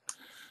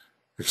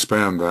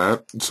expand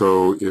that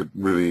so it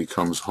really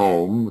comes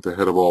home, the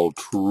head of all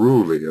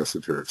truly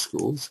esoteric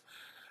schools.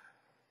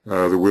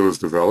 The will is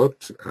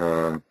developed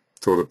so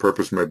the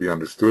purpose may be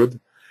understood.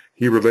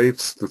 He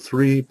relates the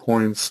 3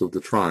 points of the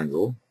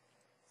triangle.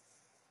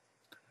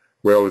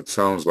 Well, it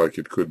sounds like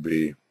it could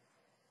be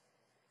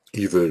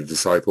either the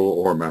disciple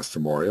or Master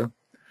Moria.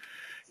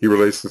 He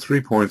relates the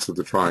 3 points of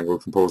the triangle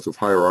composed of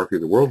hierarchy,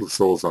 the world of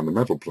souls on the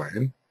mental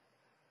plane,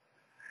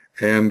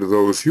 and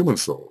those human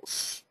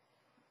souls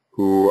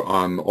who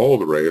on all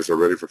the rays are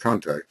ready for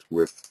contact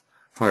with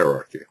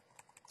hierarchy.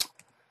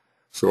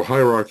 So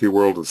hierarchy,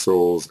 world of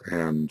souls,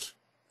 and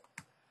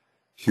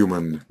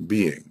human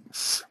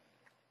beings.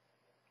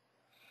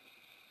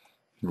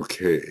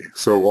 Okay,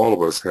 so all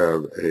of us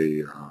have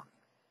a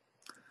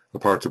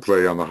part to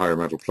play on the higher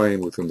mental plane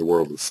within the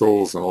world of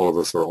souls, and all of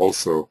us are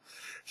also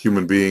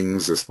human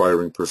beings,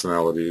 aspiring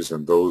personalities,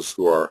 and those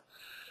who are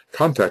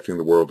contacting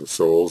the world of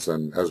souls,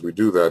 and as we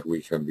do that,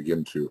 we can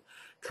begin to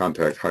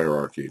contact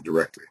hierarchy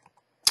directly.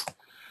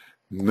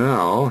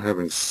 Now,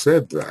 having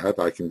said that,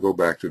 I can go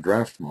back to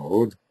draft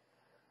mode,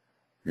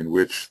 in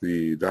which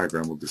the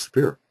diagram will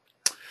disappear.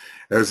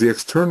 As the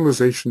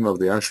externalization of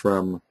the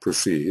ashram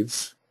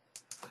proceeds,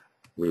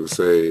 we will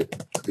say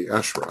the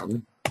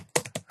ashram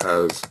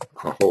as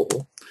a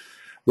whole,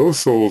 those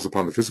souls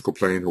upon the physical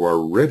plane who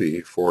are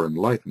ready for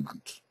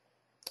enlightenment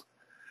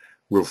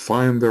will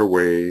find their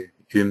way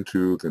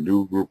into the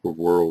new group of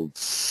world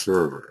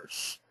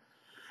servers.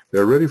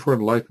 They're ready for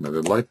enlightenment.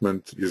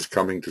 Enlightenment is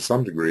coming to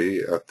some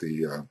degree at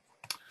the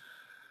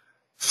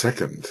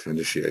second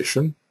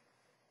initiation,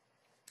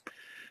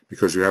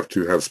 because you have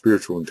to have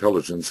spiritual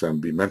intelligence and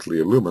be mentally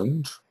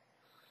illumined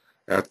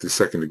at the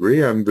second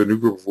degree, and the new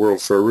group of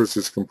world servers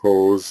is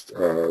composed,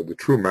 the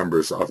true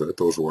members of it,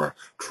 those who are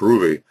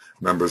truly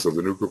members of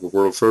the new group of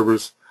world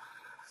servers,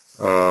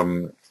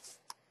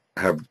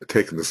 have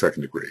taken the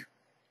second degree.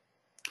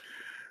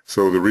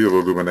 So the real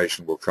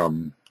illumination will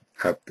come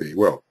at the,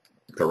 well,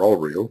 they're all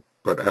real,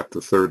 but at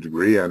the third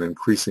degree, and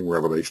increasing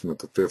revelation at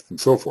the fifth, and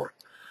so forth.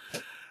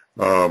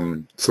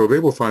 So they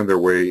will find their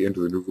way into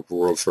the new group of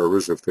world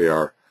servers if they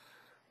are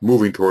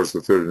moving towards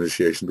the third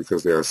initiation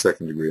because they are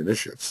second-degree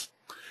initiates.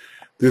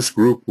 This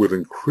group will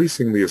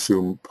increasingly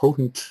assume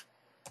potent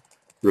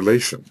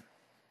relation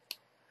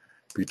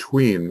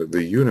between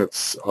the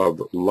units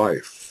of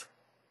life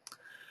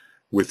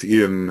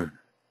within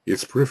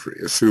its periphery,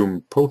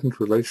 assume potent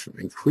relation,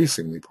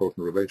 increasingly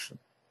potent relation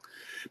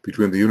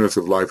between the units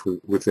of life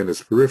within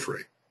its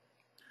periphery,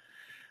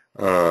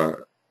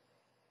 the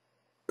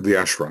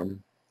ashram,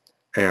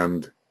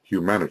 and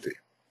humanity.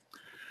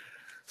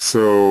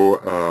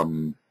 So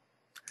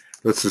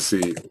let's just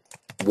see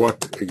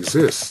what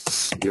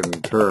exists in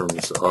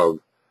terms of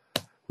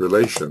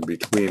relation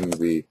between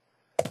the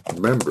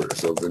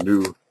members of the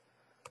new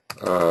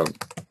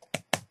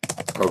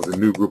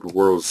group of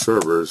world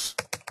servers,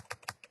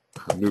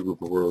 new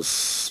group world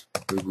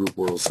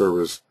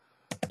servers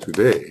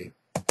today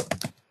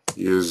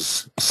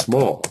is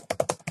small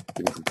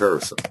in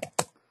comparison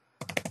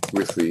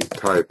with the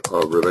type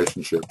of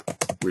relationship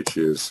which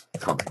is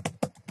coming.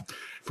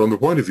 From the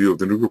point of view of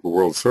the new group of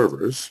world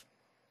servers,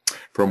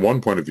 from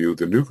one point of view,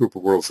 the new group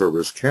of world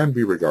servers can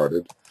be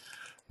regarded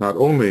not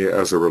only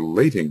as a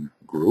relating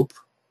group,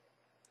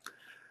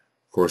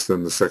 of course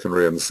then the second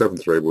ray and the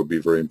seventh ray would be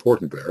very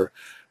important there,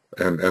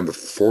 and the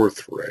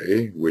fourth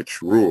ray,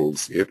 which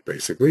rules it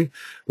basically,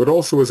 but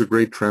also as a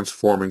great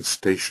transforming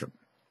station,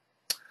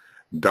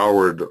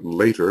 dowered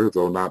later,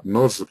 though not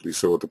noticeably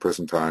so at the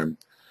present time,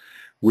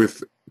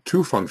 with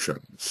two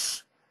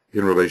functions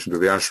in relation to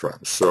the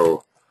ashrams.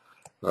 So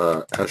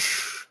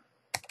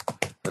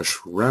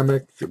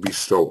ashramic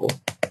bestowal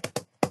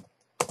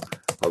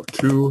of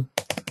two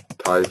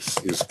types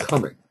is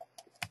coming,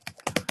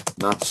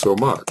 not so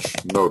much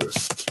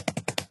noticed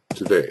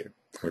today.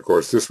 And of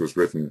course, this was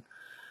written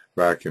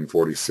back in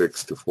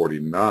 46 to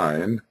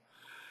 49.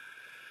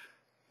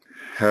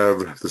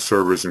 Have the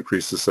servers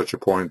increased to such a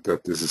point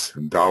that this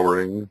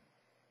dowering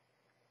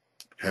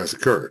has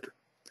occurred?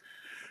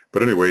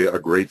 But anyway, a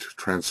great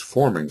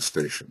transforming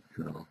station,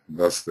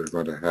 thus they're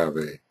going to have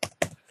a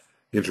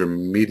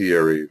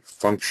intermediary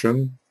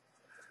function,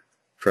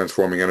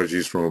 transforming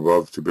energies from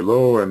above to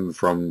below and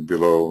from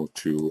below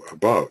to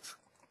above.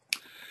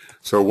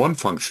 So one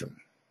function,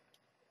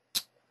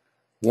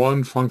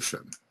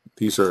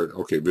 these are,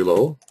 okay,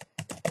 below,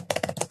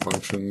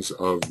 functions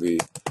of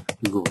the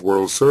group of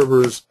world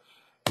servers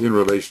in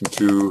relation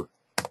to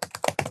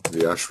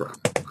the ashram,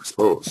 I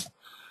suppose.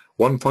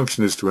 One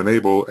function is to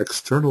enable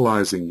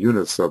externalizing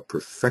units of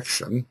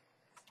perfection,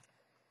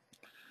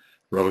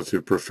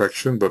 relative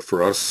perfection, but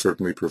for us,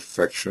 certainly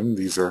perfection.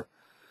 These are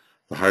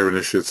the higher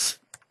initiates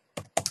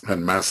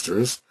and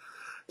masters,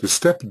 to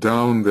step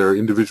down their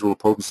individual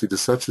potency to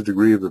such a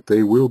degree that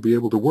they will be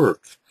able to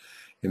work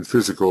in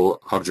physical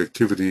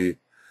objectivity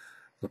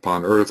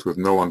upon Earth with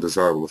no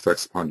undesirable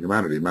effects upon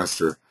humanity.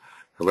 Master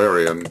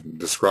Hilarion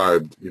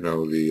described,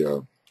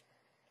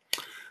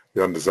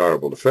 the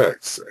undesirable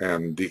effects,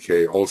 and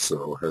DK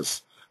also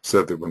has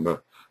said that when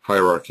the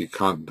hierarchy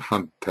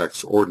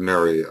contacts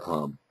ordinary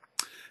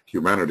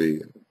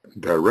humanity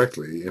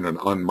directly in an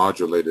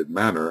unmodulated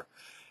manner,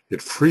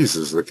 it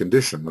freezes the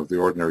condition of the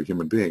ordinary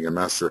human being. And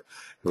Master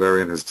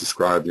Hilarion has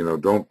described,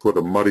 don't put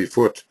a muddy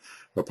foot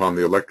upon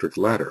the electric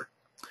ladder,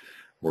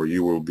 or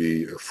you will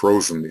be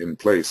frozen in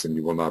place and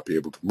you will not be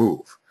able to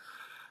move.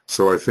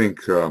 So I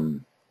think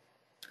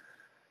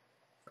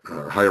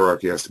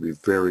hierarchy has to be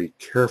very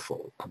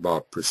careful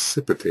about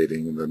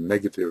precipitating the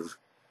negative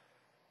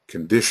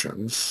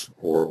conditions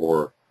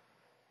or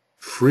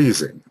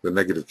freezing the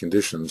negative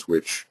conditions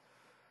which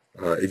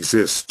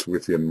exist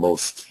within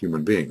most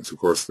human beings. Of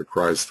course, the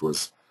Christ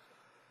was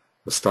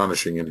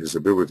astonishing in his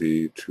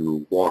ability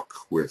to walk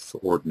with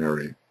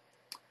ordinary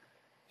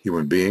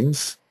human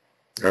beings,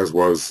 as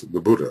was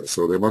the Buddha.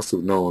 So they must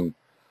have known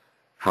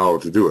how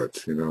to do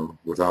it,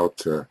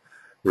 without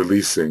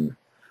releasing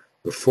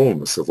the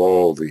fullness of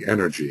all the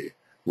energy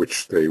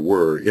which they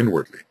were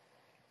inwardly.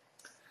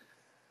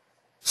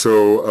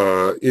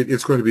 So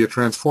it's going to be a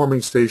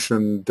transforming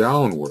station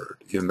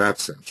downward in that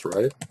sense,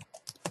 right?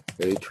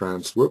 A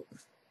let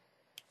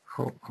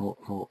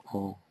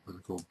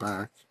me go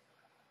back.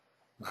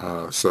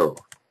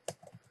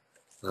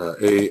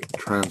 A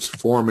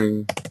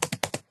transforming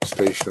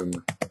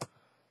station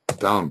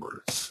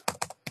downwards.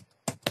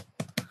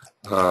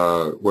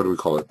 What do we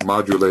call it?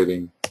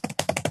 Modulating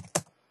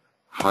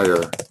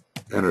higher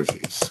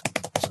energies.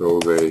 So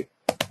they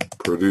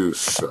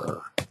produce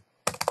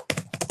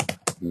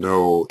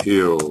no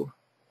ill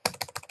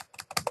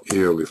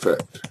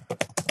effect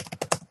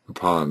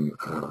upon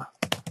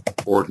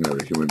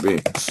ordinary human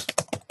beings.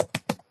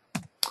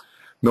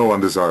 No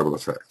undesirable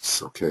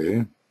effects,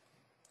 okay?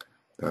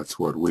 That's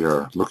what we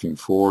are looking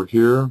for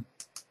here.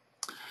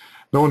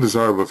 No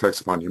undesirable effects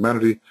upon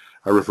humanity.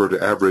 I refer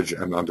to average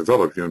and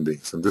undeveloped human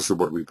beings, and this is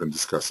what we've been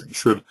discussing.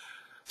 Students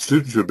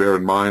should bear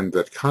in mind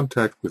that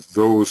contact with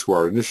those who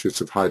are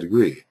initiates of high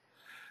degree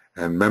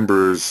and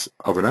members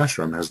of an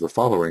ashram has the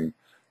following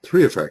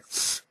three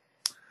effects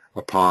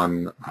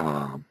upon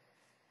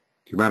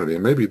humanity.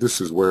 And maybe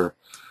this is where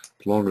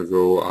long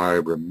ago I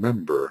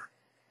remember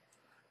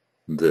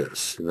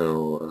this.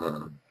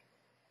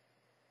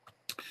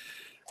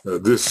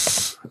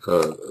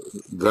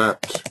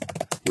 That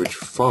which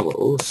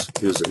follows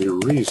is a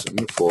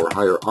reason for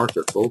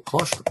hierarchical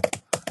caution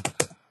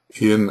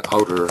in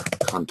outer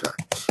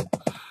contacts.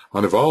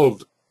 On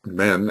evolved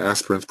men,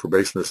 aspirants,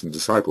 probationers, and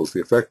disciples,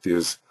 the effect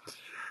is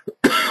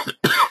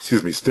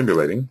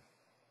stimulating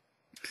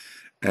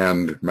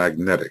and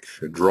magnetic,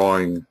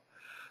 drawing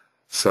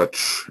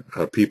such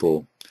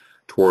people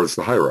towards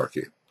the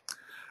hierarchy.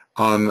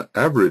 On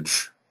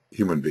average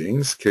human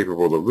beings,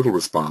 capable of little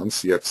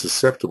response, yet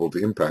susceptible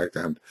to impact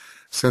and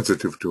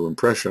sensitive to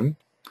impression,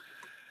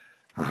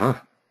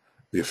 the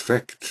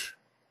effect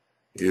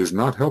is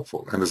not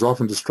helpful and is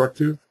often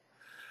destructive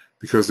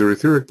because their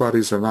etheric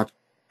bodies are not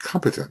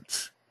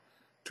competent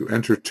to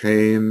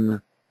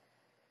entertain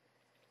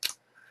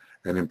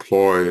and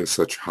employ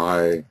such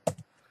high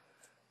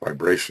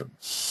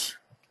vibrations.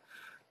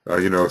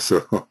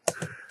 So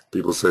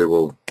people say,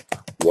 well,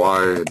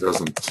 why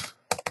doesn't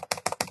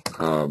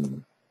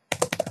the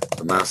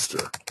master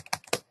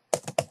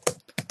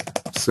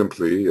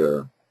simply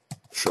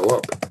show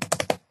up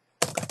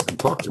and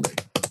talk to me?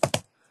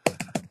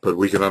 But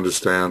we can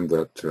understand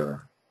that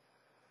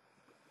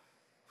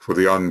for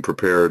the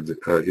unprepared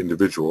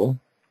individual,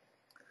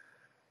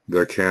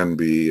 there can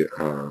be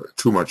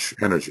too much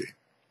energy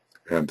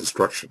and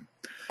destruction.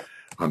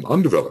 On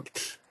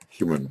undeveloped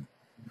humanity,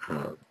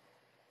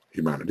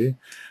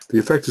 the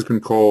effect has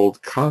been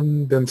called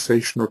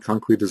condensation or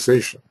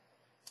concretization.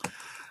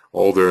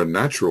 All their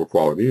natural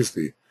qualities,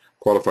 the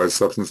qualified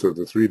substance of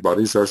the three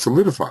bodies, are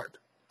solidified.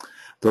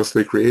 Thus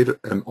they create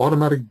an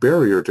automatic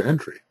barrier to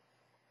entry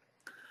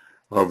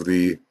of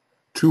the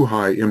too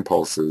high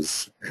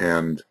impulses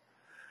and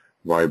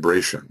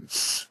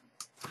vibrations.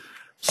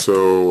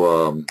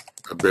 So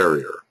a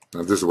barrier,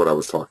 now this is what I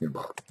was talking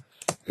about.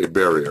 A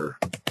barrier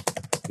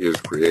is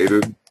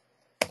created,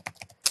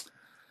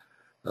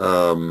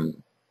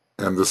 and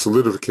the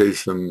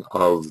solidification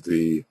of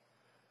the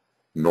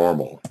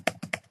normal,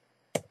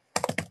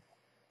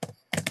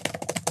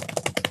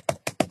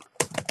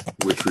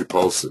 which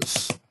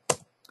repulses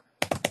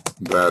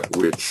that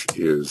which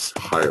is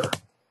higher,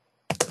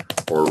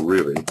 or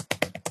really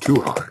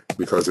too high,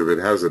 because if it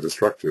has a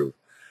destructive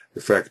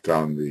effect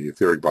on the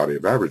etheric body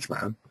of average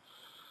man,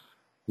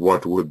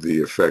 what would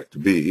the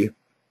effect be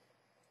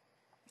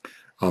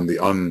on the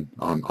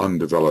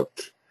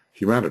undeveloped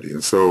humanity?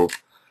 And so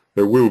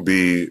there will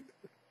be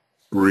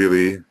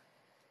really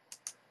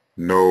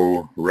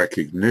no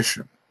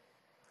recognition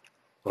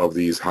of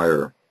these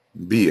higher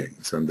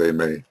beings, and they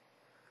may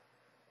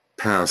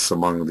pass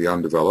among the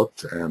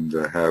undeveloped and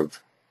have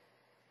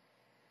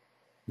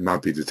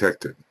not be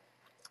detected.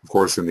 Of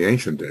course, in the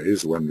ancient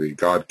days, when the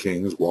god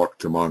kings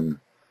walked among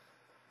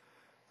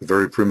the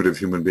very primitive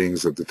human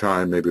beings of the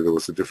time, maybe there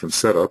was a different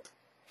setup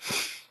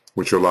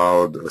which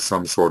allowed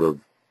some sort of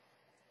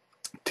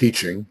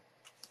teaching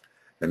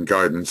and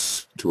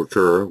guidance to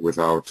occur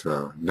without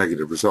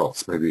negative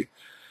results. Maybe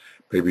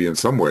in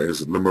some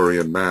ways,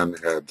 Lemurian man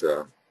had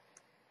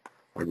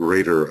a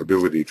greater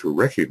ability to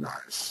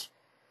recognize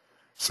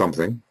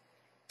something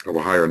of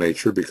a higher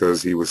nature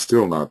because he was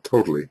still not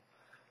totally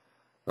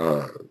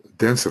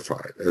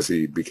densified as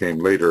he became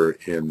later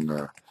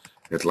in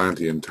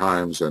Atlantean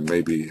times and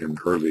maybe in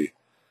early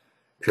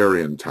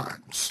Aryan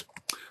times.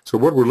 So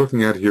what we're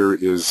looking at here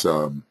is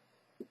the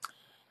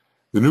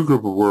new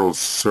group of world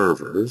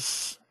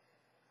servers,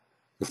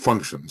 the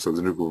functions of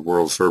the new group of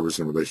world servers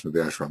in relation to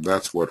the ashram.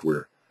 That's what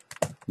we're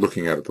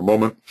looking at the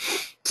moment.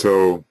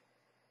 So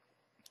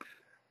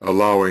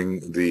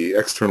allowing the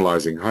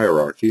externalizing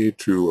hierarchy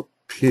to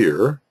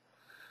appear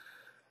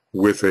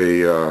with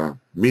a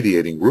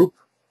mediating group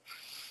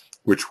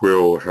which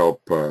will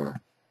help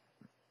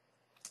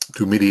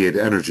to mediate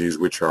energies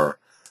which are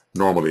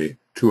normally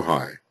too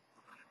high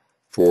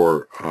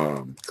for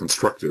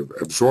constructive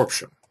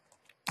absorption.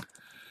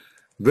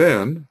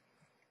 Then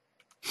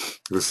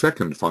the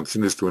second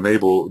function is to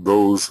enable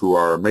those who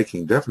are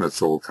making definite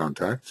soul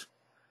contact,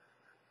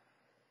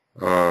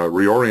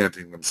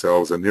 reorienting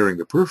themselves and nearing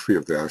the periphery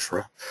of the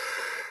ashram.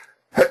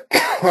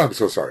 I'm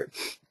so sorry.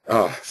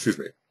 Excuse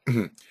me.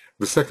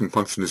 The second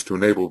function is to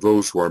enable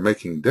those who are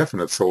making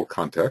definite soul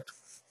contact,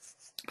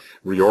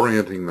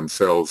 reorienting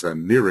themselves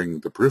and nearing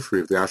the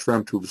periphery of the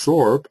ashram, to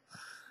absorb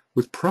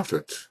with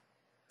profit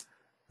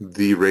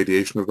the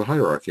radiation of the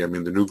hierarchy. I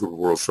mean, the new group of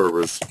world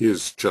servers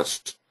is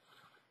just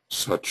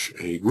such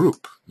a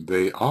group.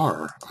 They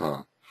are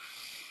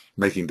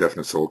making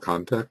definite soul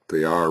contact.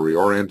 They are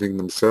reorienting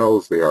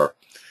themselves. They are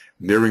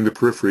nearing the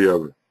periphery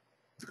of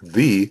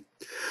the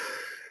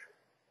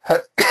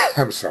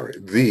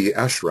the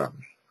ashram.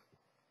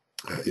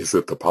 Is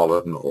it the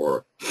pollen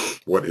or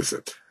what is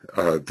it?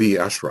 The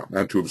ashram,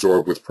 and to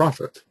absorb with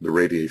profit the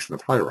radiation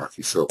of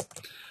hierarchy. So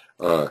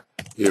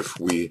if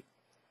we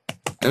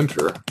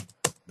enter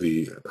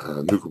the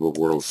new group of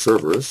world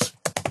servers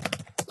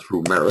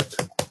through merit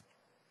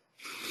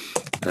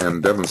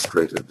and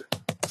demonstrated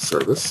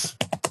service,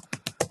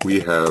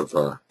 we have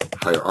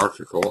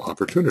hierarchical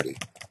opportunity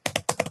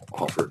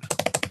offered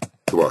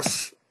to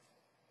us.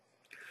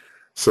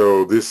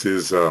 So this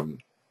is a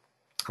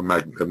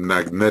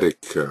magnetic,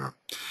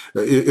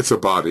 it's a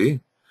body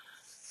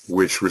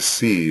which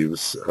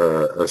receives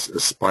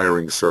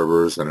aspiring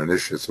servers and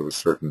initiates of a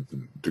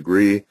certain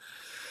degree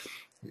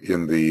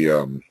in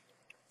the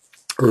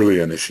early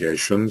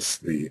initiations,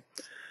 the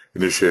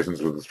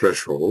initiations with the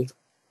threshold,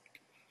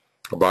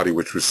 a body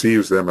which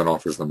receives them and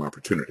offers them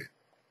opportunity.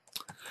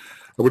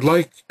 I would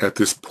like at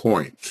this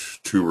point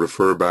to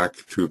refer back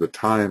to the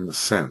time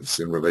sense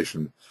in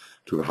relation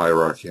to the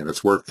hierarchy and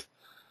its work,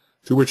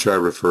 to which I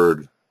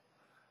referred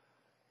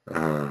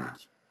a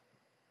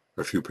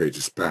few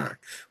pages back.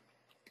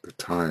 The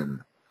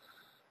time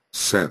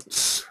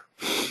sense.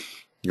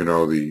 You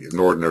know, an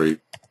ordinary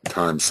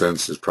time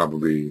sense is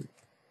probably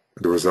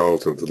the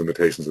result of the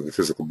limitations of the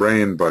physical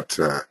brain, but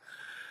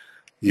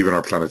even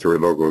our planetary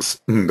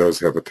logos does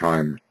have a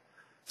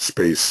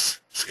time-space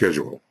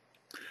schedule,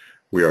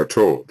 we are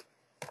told.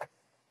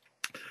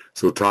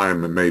 So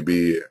time may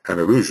be an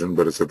illusion,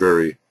 but it's a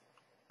very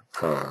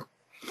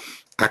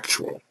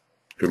actual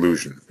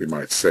illusion, we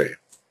might say.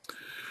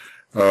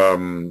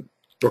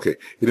 Okay,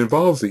 it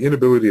involves the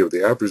inability of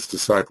the average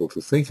disciple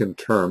to think in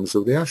terms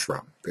of the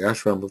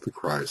ashram of the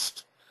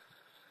Christ,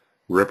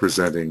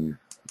 representing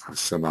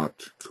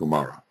Sanat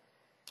Kumara.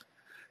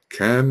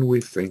 Can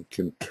we think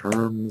in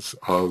terms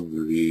of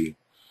the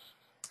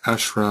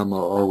ashram,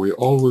 or are we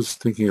always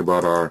thinking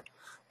about our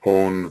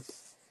own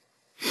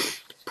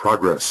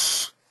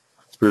progress,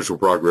 spiritual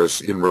progress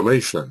in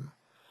relation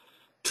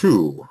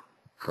to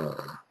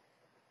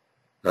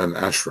an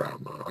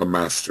ashram, a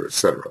master,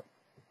 etc.?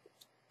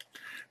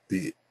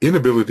 The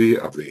inability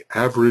of the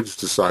average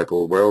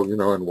disciple, well, you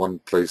know, in one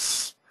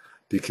place,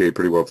 DK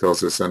pretty well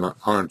tells us, and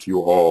aren't you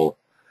all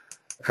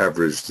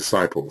average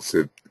disciples?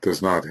 It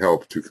does not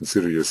help to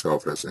consider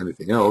yourself as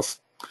anything else.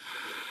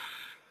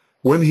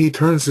 When he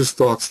turns his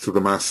thoughts to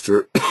the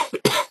master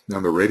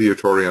and the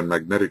radiatory and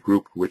magnetic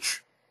group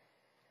which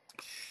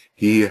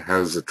he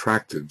has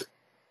attracted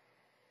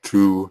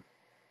to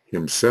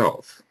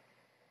himself,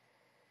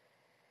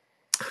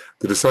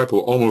 the disciple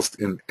almost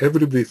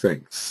inevitably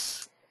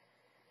thinks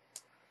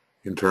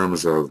in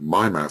terms of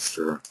my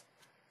master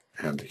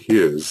and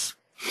his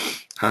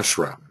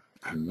ashram,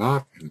 and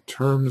not in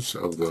terms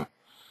of the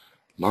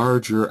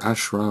larger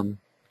ashram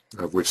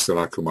of which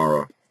Sanat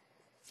Kumara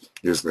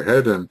is the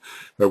head and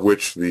of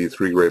which the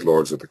three great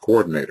lords are the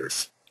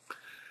coordinators.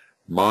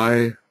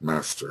 My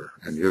master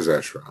and his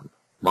ashram,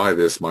 my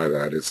this, my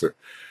that. It's a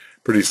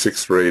pretty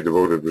sixth-ray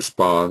devoted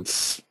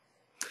response,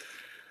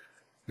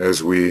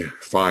 as we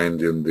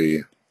find in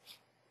the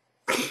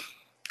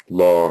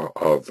law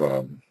of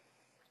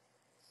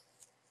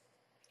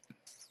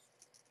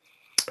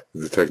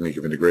the technique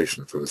of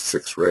integration for the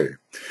sixth ray.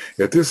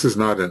 Yet this is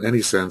not in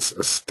any sense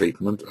a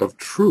statement of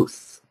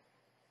truth.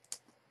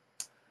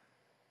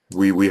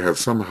 We have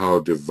somehow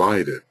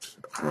divided,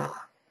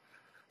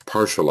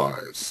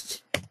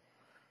 partialized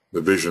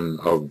the vision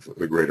of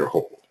the greater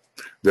whole.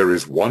 There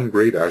is one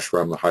great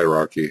ashram, the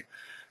hierarchy,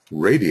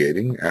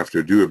 radiating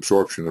after due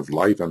absorption of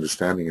light,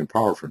 understanding, and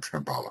power from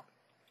Shamballa.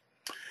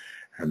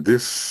 And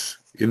this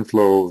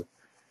inflow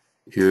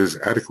is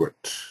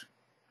adequate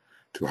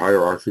to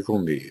hierarchical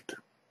need.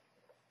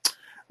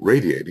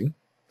 Radiating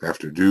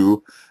after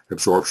due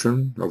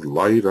absorption of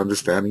light,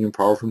 understanding, and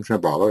power from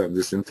Shamballa, and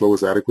this inflow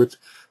is adequate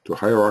to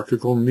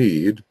hierarchical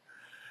need,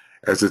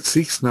 as it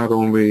seeks not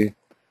only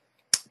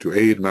to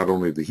aid not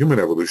only the human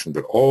evolution,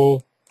 but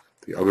all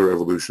the other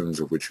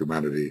evolutions of which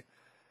humanity,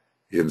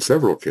 in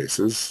several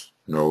cases,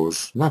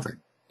 knows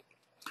nothing.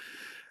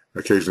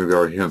 Occasionally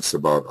there are hints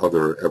about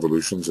other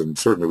evolutions, and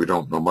certainly we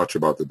don't know much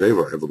about the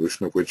Deva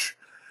evolution, of which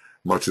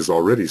much is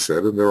already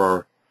said, and there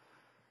are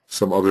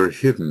some other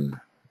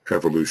hidden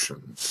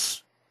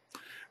evolutions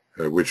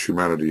which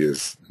humanity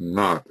is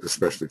not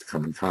especially to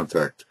come in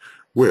contact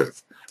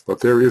with.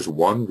 But there is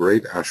one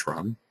great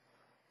ashram,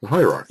 the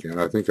hierarchy,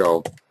 and I think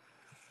I'll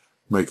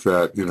make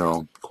that, you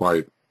know,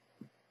 quite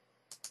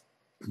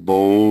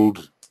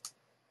bold.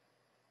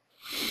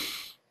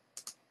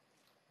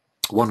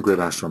 One great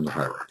ashram, the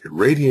hierarchy,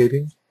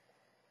 radiating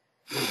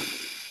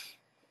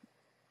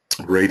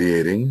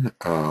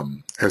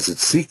as it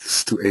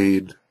seeks to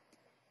aid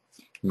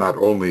not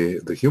only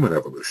the human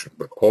evolution,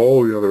 but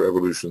all the other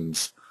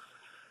evolutions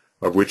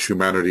of which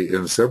humanity,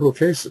 in several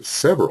cases,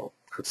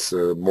 that's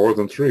more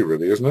than three,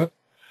 really, isn't it,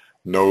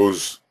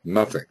 knows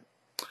nothing.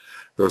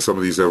 There are some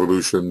of these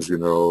evolutions, you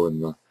know,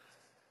 in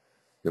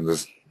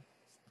the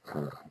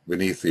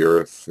beneath the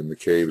earth, in the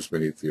caves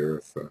beneath the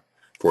earth,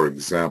 for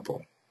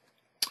example.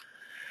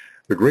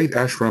 The great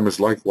ashram is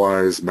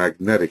likewise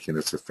magnetic in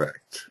its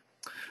effect.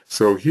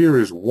 So here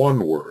is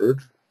one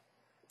word.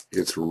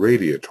 It's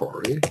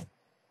radiatory,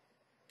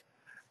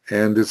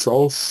 and it's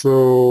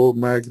also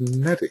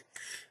magnetic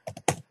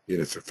in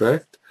its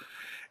effect,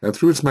 and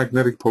through its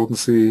magnetic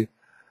potency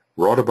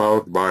brought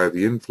about by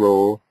the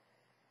inflow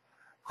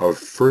of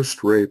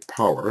first-rate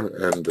power.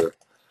 And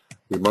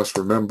we must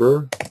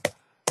remember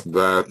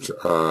that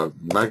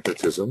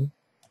magnetism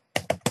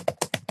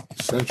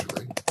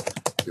essentially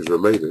is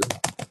related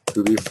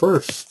to the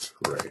first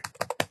ray.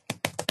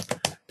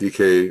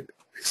 DK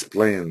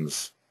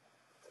explains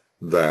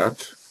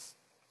that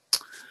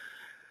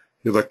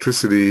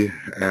electricity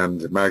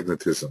and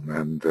magnetism,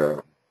 and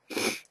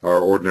our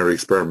ordinary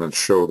experiments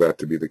show that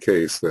to be the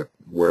case, that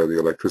where the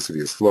electricity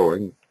is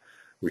flowing,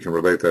 we can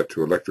relate that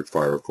to electric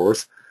fire, of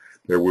course,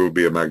 there will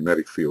be a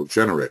magnetic field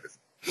generated.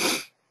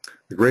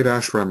 The great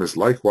ashram is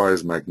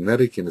likewise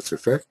magnetic in its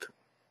effect,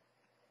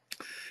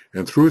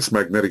 and through its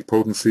magnetic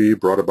potency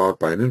brought about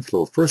by an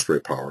inflow of first-ray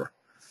power,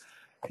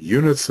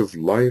 units of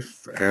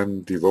life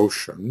and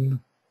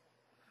devotion,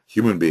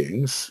 human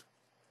beings,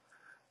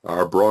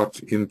 are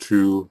brought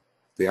into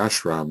the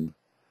ashram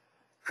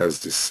as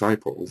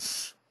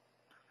disciples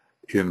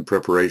in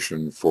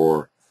preparation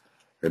for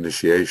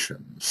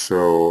initiation.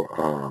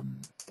 So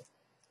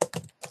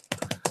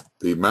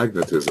the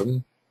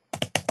magnetism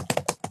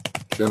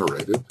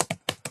generated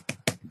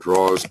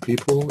draws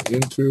people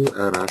into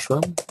an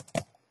ashram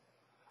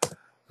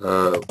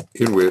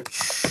in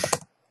which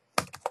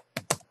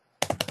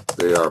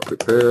they are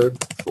prepared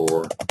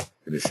for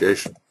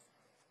initiation.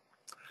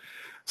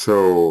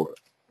 So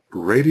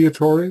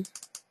radiatory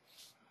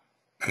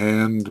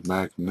and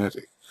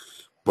magnetic,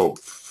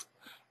 both.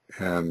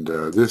 And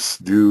this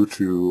due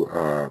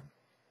to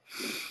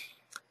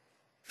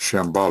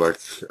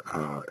shambolic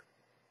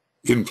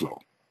inflow.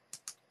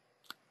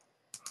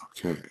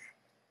 Okay.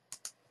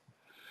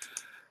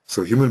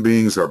 So human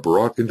beings are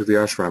brought into the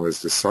ashram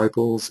as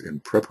disciples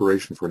in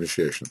preparation for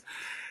initiation.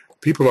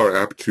 People are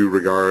apt to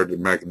regard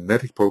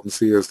magnetic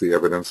potency as the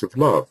evidence of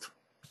love.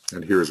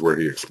 And here's where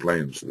he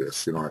explains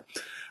this. You know,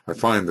 I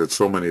find that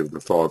so many of the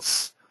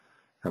thoughts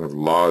kind of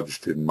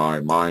lodged in my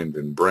mind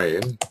and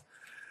brain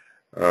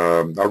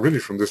are really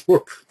from this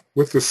book,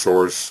 with the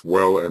source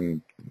well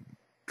and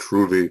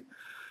truly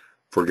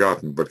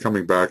forgotten. But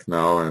coming back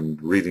now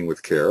and reading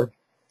with care,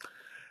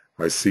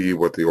 I see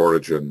what the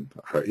origin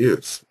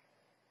is.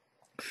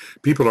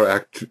 People are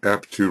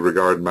apt to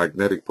regard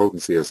magnetic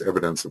potency as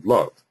evidence of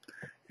love.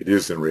 It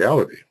is in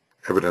reality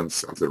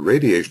evidence of the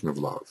radiation of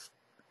love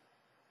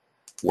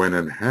when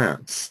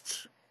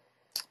enhanced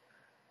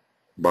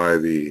by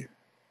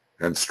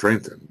and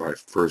strengthened by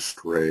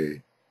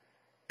first-ray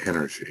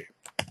energy.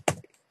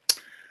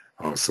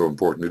 So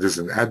important. It is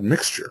an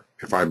admixture,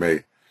 if I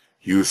may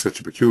use such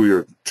a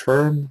peculiar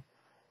term,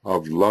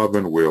 of love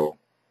and will,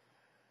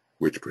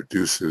 which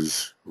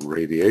produces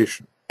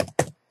radiation.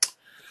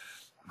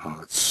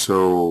 It's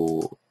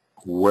so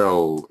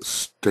well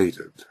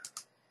stated,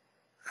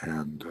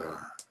 and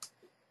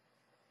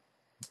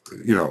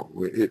you know,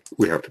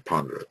 we have to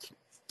ponder it.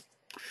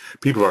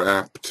 People are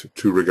apt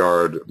to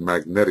regard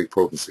magnetic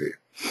potency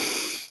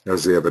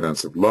as the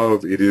evidence of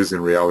love. It is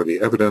in reality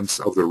evidence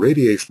of the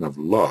radiation of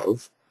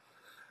love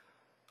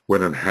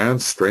when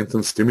enhanced,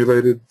 strengthened,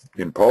 stimulated,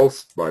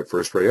 impulsed by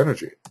first-ray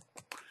energy.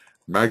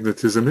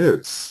 Magnetism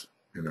is,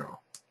 you know,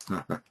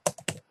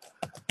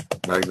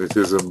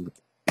 magnetism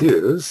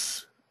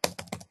is,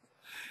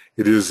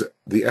 it is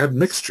the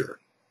admixture,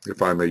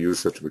 if I may use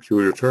such a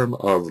peculiar term,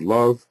 of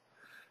love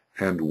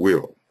and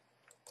will,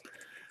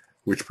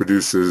 which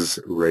produces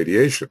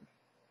radiation.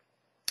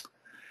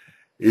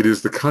 It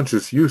is the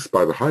conscious use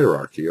by the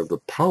hierarchy of the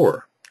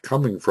power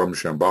coming from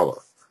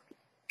Shambhala,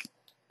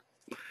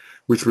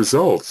 which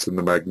results in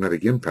the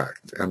magnetic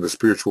impact and the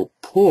spiritual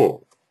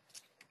pull.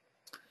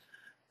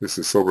 This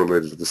is so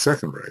related to the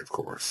second ray, of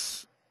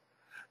course,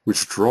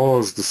 which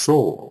draws the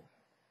soul,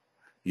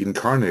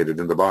 incarnated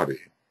in the body,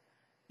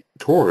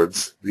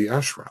 towards the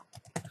ashram.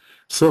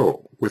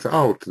 So,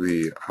 without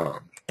the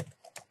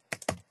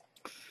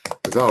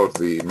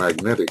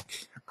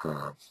magnetic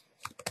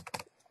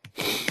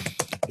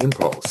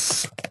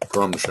impulse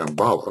from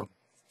Shambhala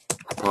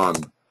upon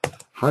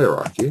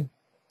hierarchy,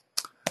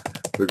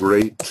 the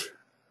great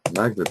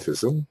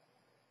magnetism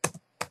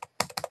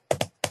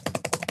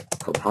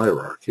of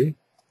hierarchy,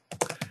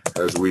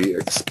 as we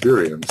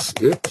experience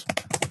it,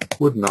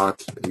 would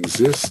not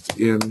exist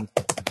in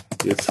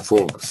its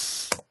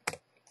fullness.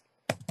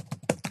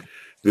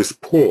 This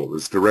pull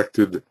is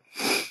directed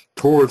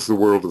towards the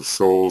world of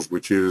souls,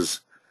 which is,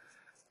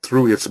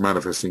 through its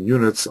manifesting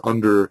units,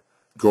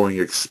 undergoing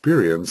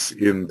experience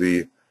in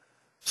the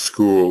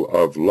school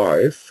of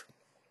life,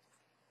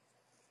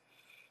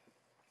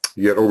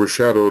 yet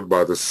overshadowed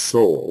by the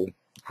soul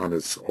on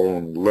its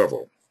own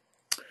level.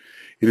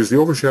 It is the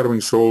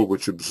overshadowing soul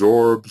which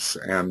absorbs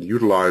and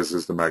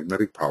utilizes the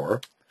magnetic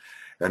power,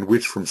 and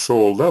which from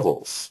soul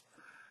levels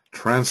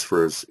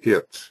transfers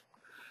it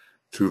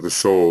to the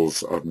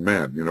souls of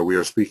men. You know, we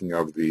are speaking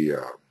of we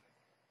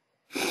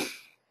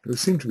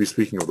seem to be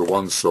speaking of the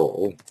one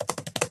soul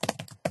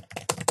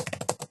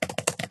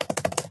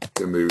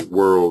in the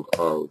world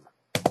of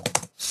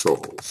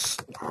souls.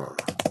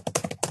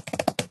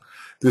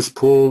 This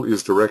pull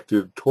is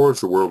directed towards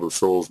the world of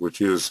souls,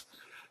 which is,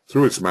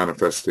 through its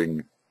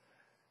manifesting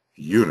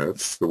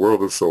units, the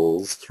world of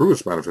souls, through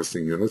its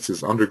manifesting units,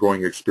 is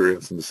undergoing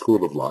experience in the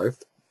school of life,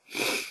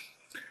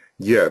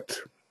 yet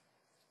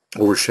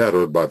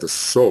overshadowed by the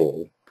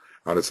soul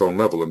on its own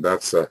level, and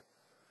that's a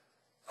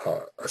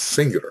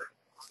singular.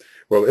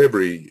 Well,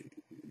 every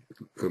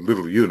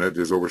little unit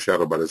is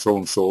overshadowed by its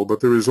own soul, but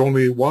there is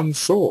only one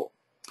soul.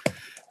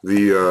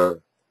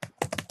 The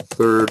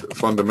third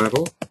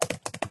fundamental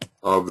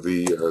of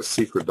the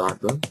secret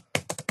doctrine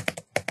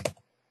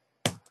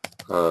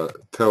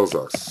tells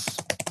us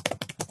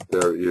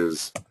there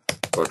is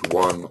but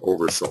one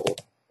oversoul,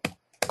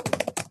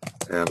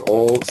 and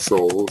all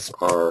souls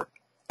are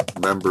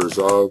members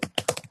of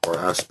or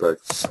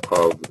aspects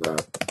of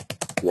that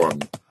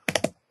one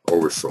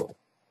oversoul.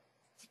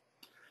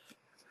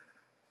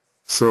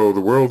 So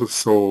the world of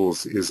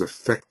souls is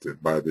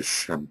affected by the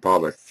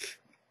shambolic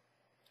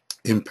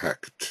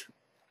impact,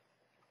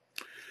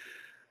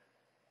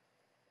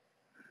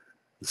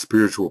 the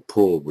spiritual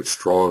pull which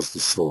draws the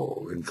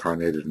soul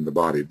incarnated in the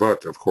body.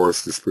 But, of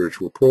course, the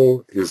spiritual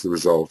pull is the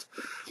result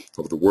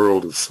of the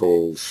world of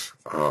souls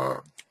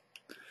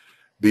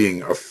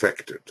being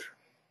affected.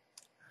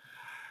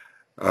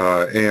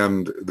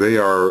 And they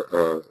are,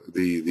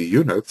 the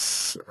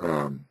units,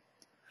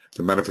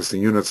 the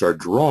manifesting units are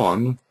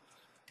drawn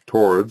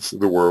towards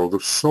the world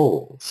of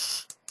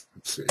souls.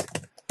 Let's see.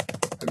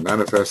 The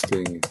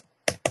manifesting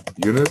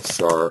units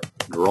are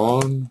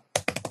drawn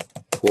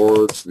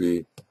towards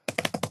the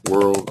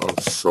world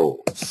of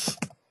souls.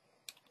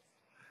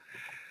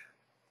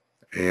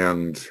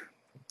 And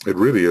it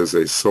really is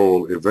a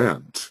soul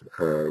event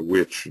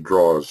which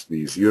draws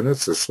these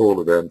units, a soul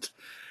event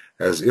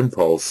as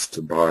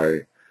impulsed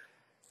by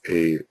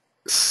a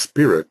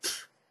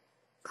spirit,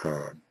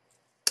 a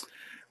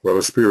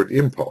spirit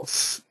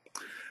impulse.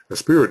 A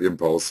spirit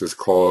impulse has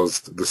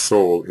caused the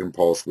soul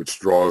impulse which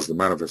draws the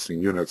manifesting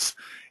units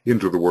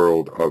into the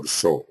world of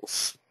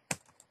souls.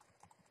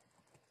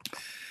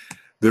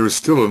 There is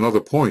still another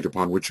point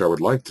upon which I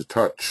would like to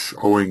touch,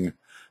 owing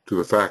to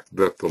the fact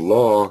that the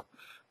law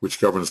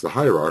which governs the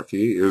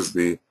hierarchy is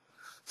the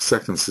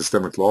second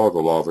systemic law, the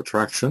law of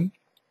attraction.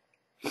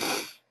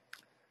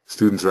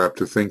 Students are apt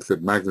to think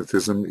that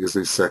magnetism is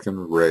a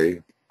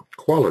second-ray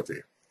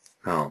quality.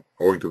 Now,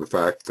 owing to the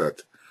fact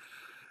that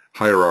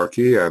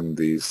hierarchy and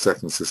the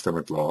second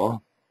systemic law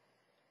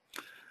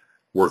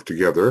work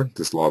together,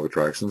 this law of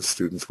attraction,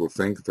 students will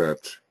think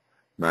that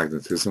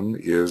magnetism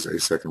is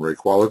a second-ray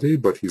quality,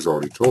 but he's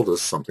already told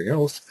us something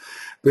else.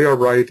 They are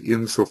right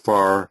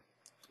insofar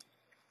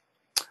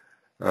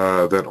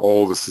that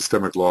all the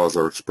systemic laws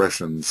are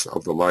expressions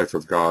of the life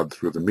of God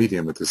through the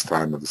medium at this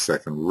time of the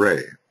second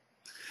ray,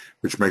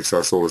 which makes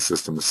our solar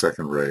system a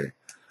second-ray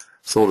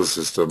solar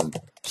system.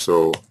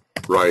 So,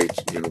 right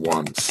in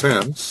one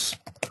sense,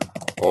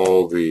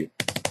 all the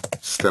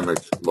systemic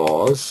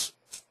laws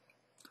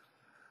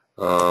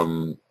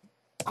are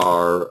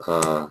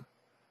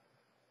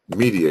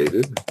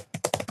mediated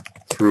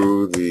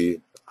through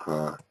the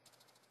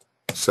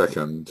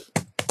second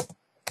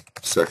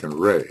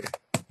ray.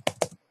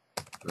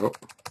 Oh.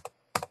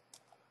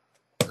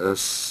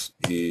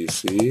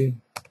 S-E-C-S-C-R-Y.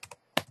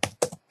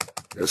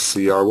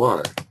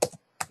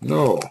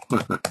 No.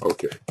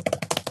 Okay.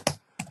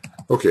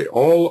 Okay,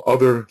 all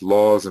other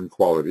laws and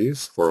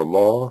qualities, for a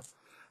law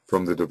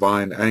from the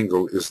divine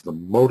angle is the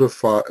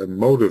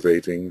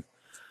motivating,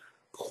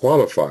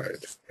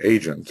 qualified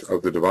agent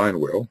of the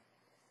divine will,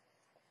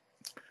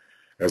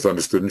 as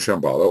understood in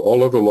Shambhala.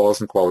 All other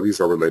laws and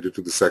qualities are related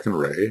to the second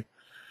ray,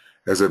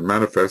 as it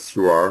manifests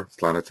through our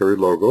planetary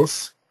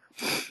logos,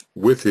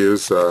 with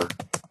his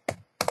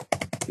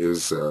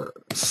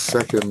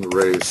second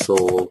ray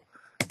soul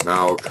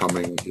now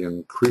coming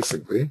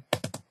increasingly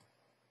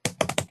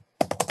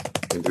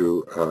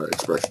into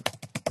expression.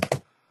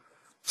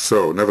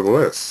 So,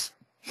 nevertheless,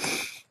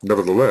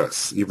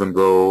 even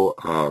though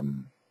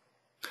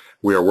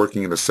we are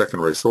working in a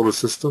second-ray solar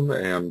system,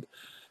 and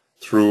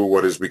through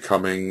what is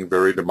becoming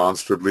very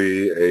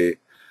demonstrably a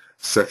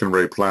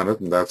second-ray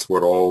planet, and that's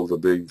what all the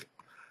big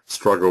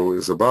struggle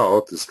is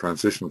about, this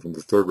transition from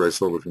the third-ray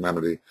soul of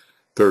humanity,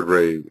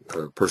 third-ray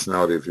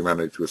personality of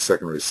humanity to a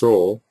second-ray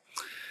soul,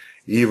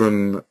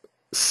 even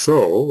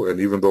so, and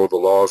even though the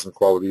laws and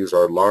qualities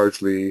are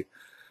largely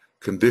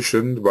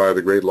conditioned by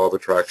the great law of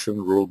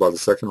attraction, ruled by the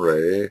second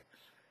ray,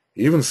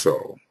 even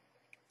so,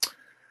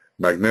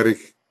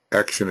 magnetic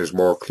action is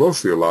more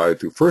closely allied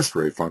to first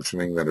ray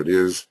functioning than it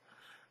is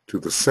to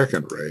the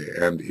second ray,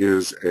 and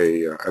is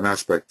an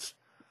aspect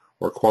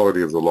or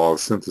quality of the law of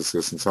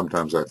synthesis. And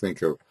sometimes I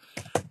think of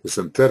the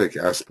synthetic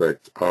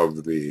aspect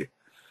of the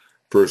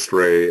first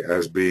ray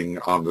as being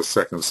on the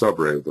second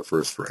subray of the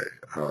first ray.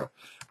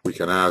 We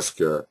can ask,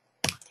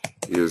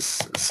 is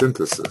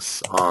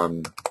synthesis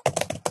on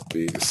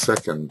the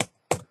second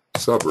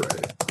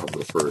subray of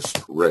the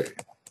first ray?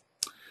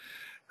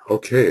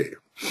 Okay,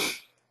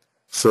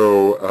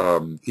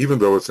 so even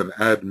though it's an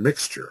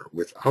admixture,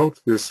 without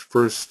this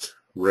first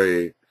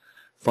ray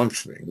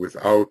functioning,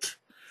 without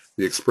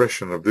the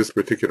expression of this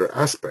particular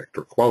aspect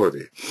or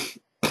quality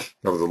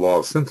of the law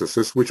of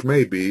synthesis, which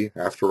may be,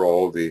 after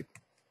all, the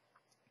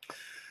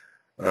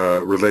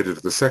related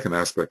to the second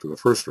aspect of the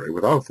first ray,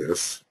 without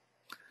this,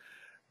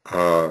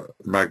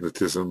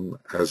 magnetism,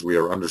 as we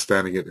are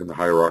understanding it in the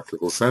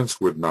hierarchical sense,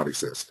 would not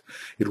exist.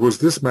 It was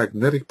this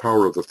magnetic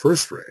power of the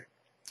first ray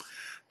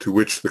to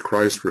which the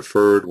Christ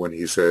referred when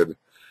he said,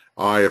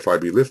 I, if I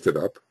be lifted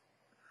up,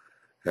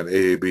 and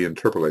AAB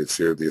interpolates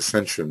here the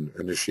ascension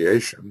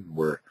initiation,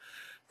 where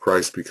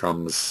Christ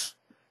becomes,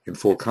 in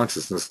full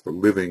consciousness, the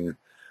living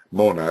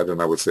monad,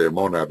 and I would say a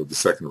monad of the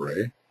second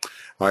ray.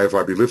 I, if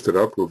I be lifted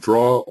up, will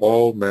draw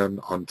all men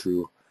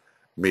unto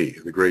me,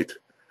 the great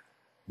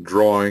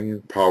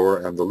drawing power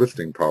and the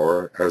lifting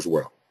power as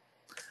well.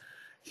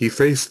 He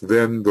faced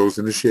then those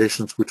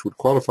initiations which would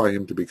qualify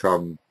him to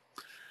become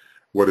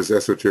what is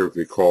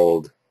esoterically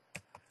called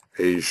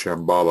a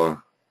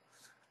Shamballa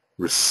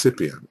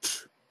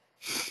recipient.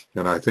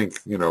 And I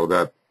think,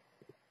 that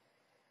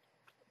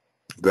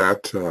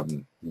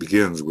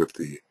begins with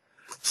the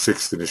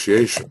sixth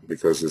initiation,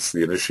 because it's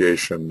the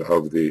initiation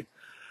of the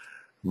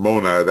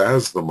monad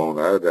as the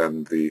monad,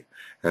 and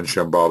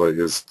Shambhala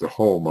is the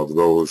home of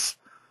those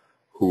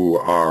who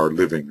are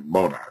living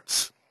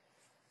monads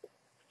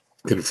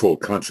in full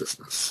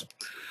consciousness.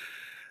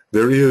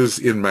 There is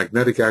in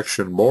magnetic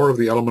action more of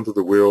the element of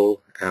the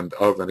will and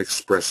of an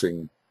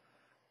expressing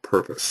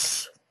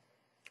purpose.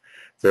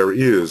 There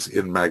is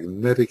in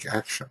magnetic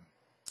action.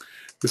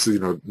 This is,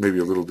 maybe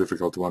a little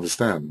difficult to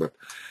understand, but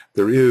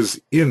there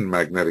is in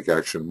magnetic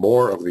action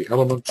more of the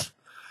element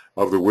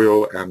of the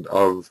will and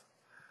of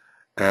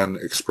an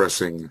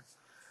expressing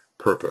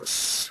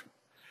purpose.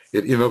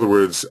 In other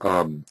words,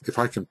 if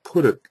I can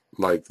put it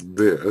like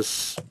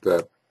this,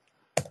 that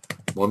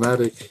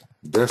monadic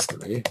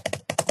destiny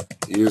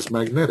is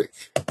magnetic.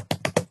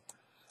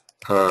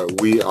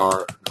 We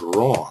are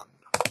drawn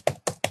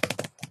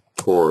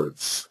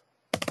towards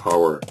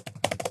our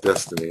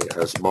destiny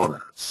as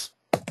monads.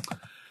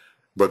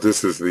 But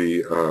this is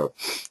the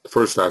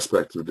first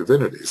aspect of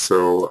divinity.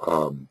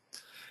 So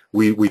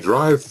we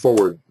drive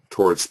forward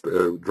towards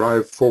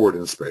drive forward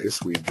in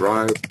space. We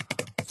drive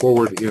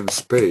forward in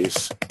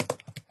space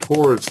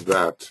towards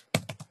that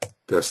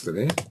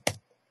destiny.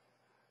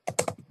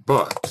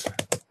 But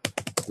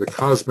the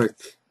cosmic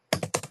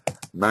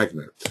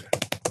magnet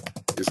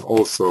is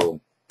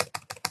also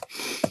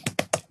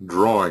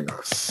drawing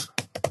us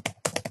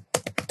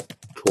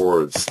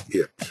towards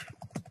it.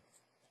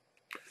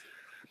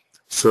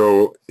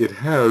 So it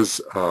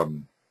has our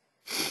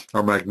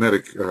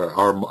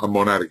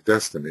monadic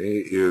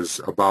destiny is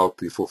about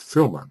the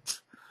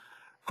fulfillment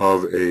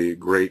of a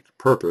great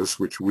purpose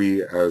which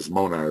we as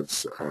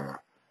monads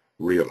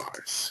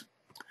realize.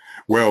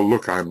 Well,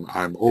 look,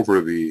 I'm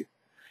over the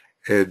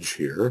edge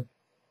here.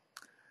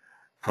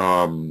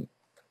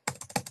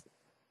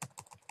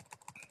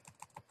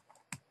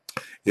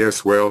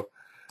 Yes, well,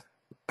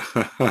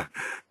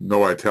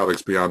 no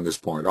italics beyond this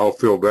point. I'll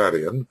fill that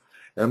in.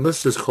 And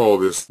let's just call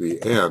this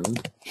the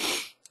end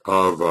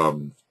of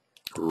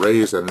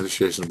Raise and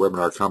Initiation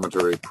Webinar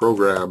Commentary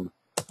Program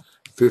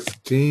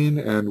 15.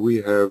 And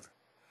we have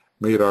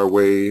made our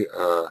way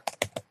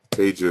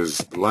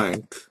pages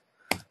blank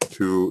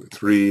to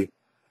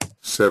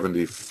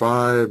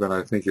 375. And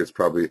I think it's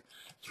probably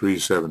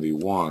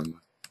 371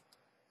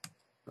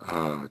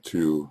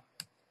 to,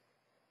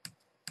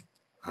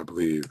 I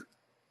believe,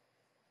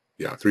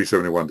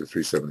 371 to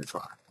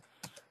 375.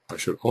 I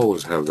should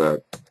always have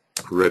that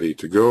ready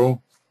to go.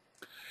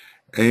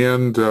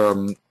 And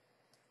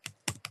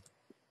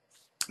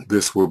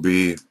this will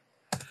be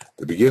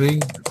the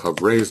beginning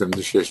of Raise and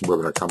Initiation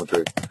Webinar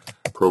Commentary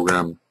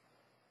Program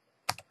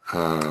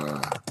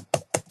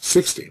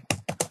 16,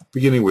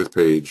 beginning with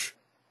page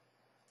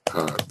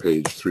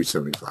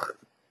 375.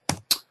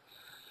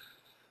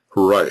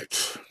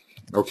 Right.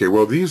 Okay,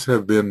 well, these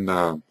have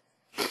been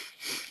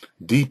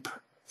deep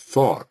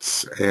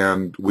thoughts,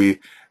 and we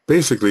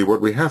basically,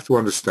 what we have to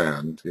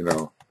understand,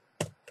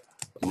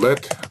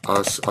 let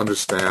us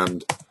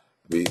understand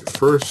the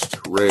first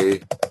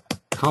ray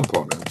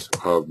component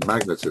of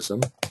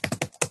magnetism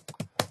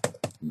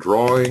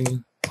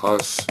drawing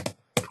us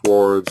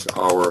towards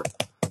our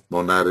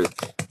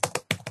monadic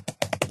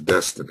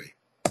destiny,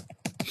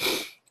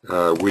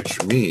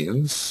 which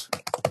means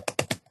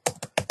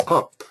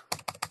up.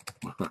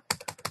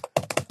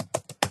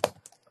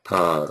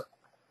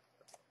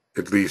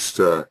 At least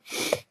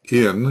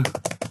in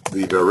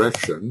the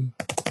direction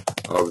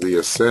of the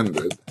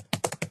ascended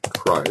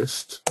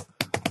Christ,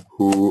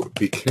 who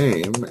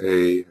became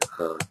a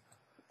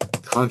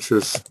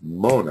conscious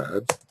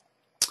monad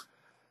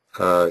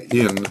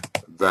in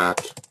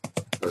that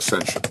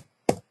ascension.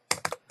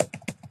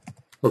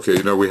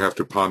 Okay, we have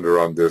to ponder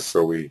on this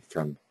so we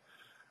can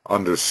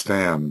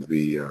understand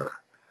the,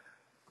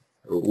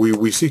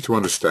 we seek to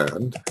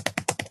understand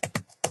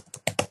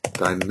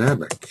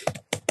dynamic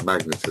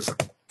magnetism.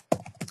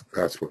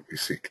 That's what we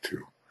seek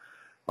to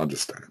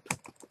understand.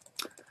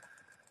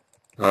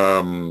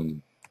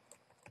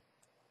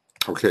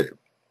 Okay,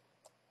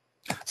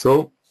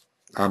 so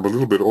I'm a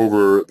little bit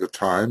over the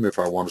time if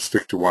I want to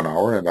stick to 1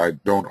 hour, and I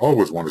don't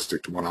always want to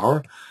stick to 1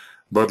 hour,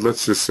 but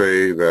let's just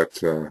say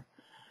that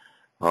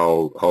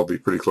I'll be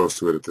pretty close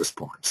to it at this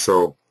point.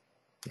 So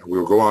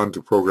we'll go on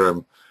to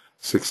program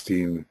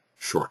 16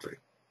 shortly.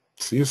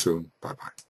 See you soon. Bye-bye.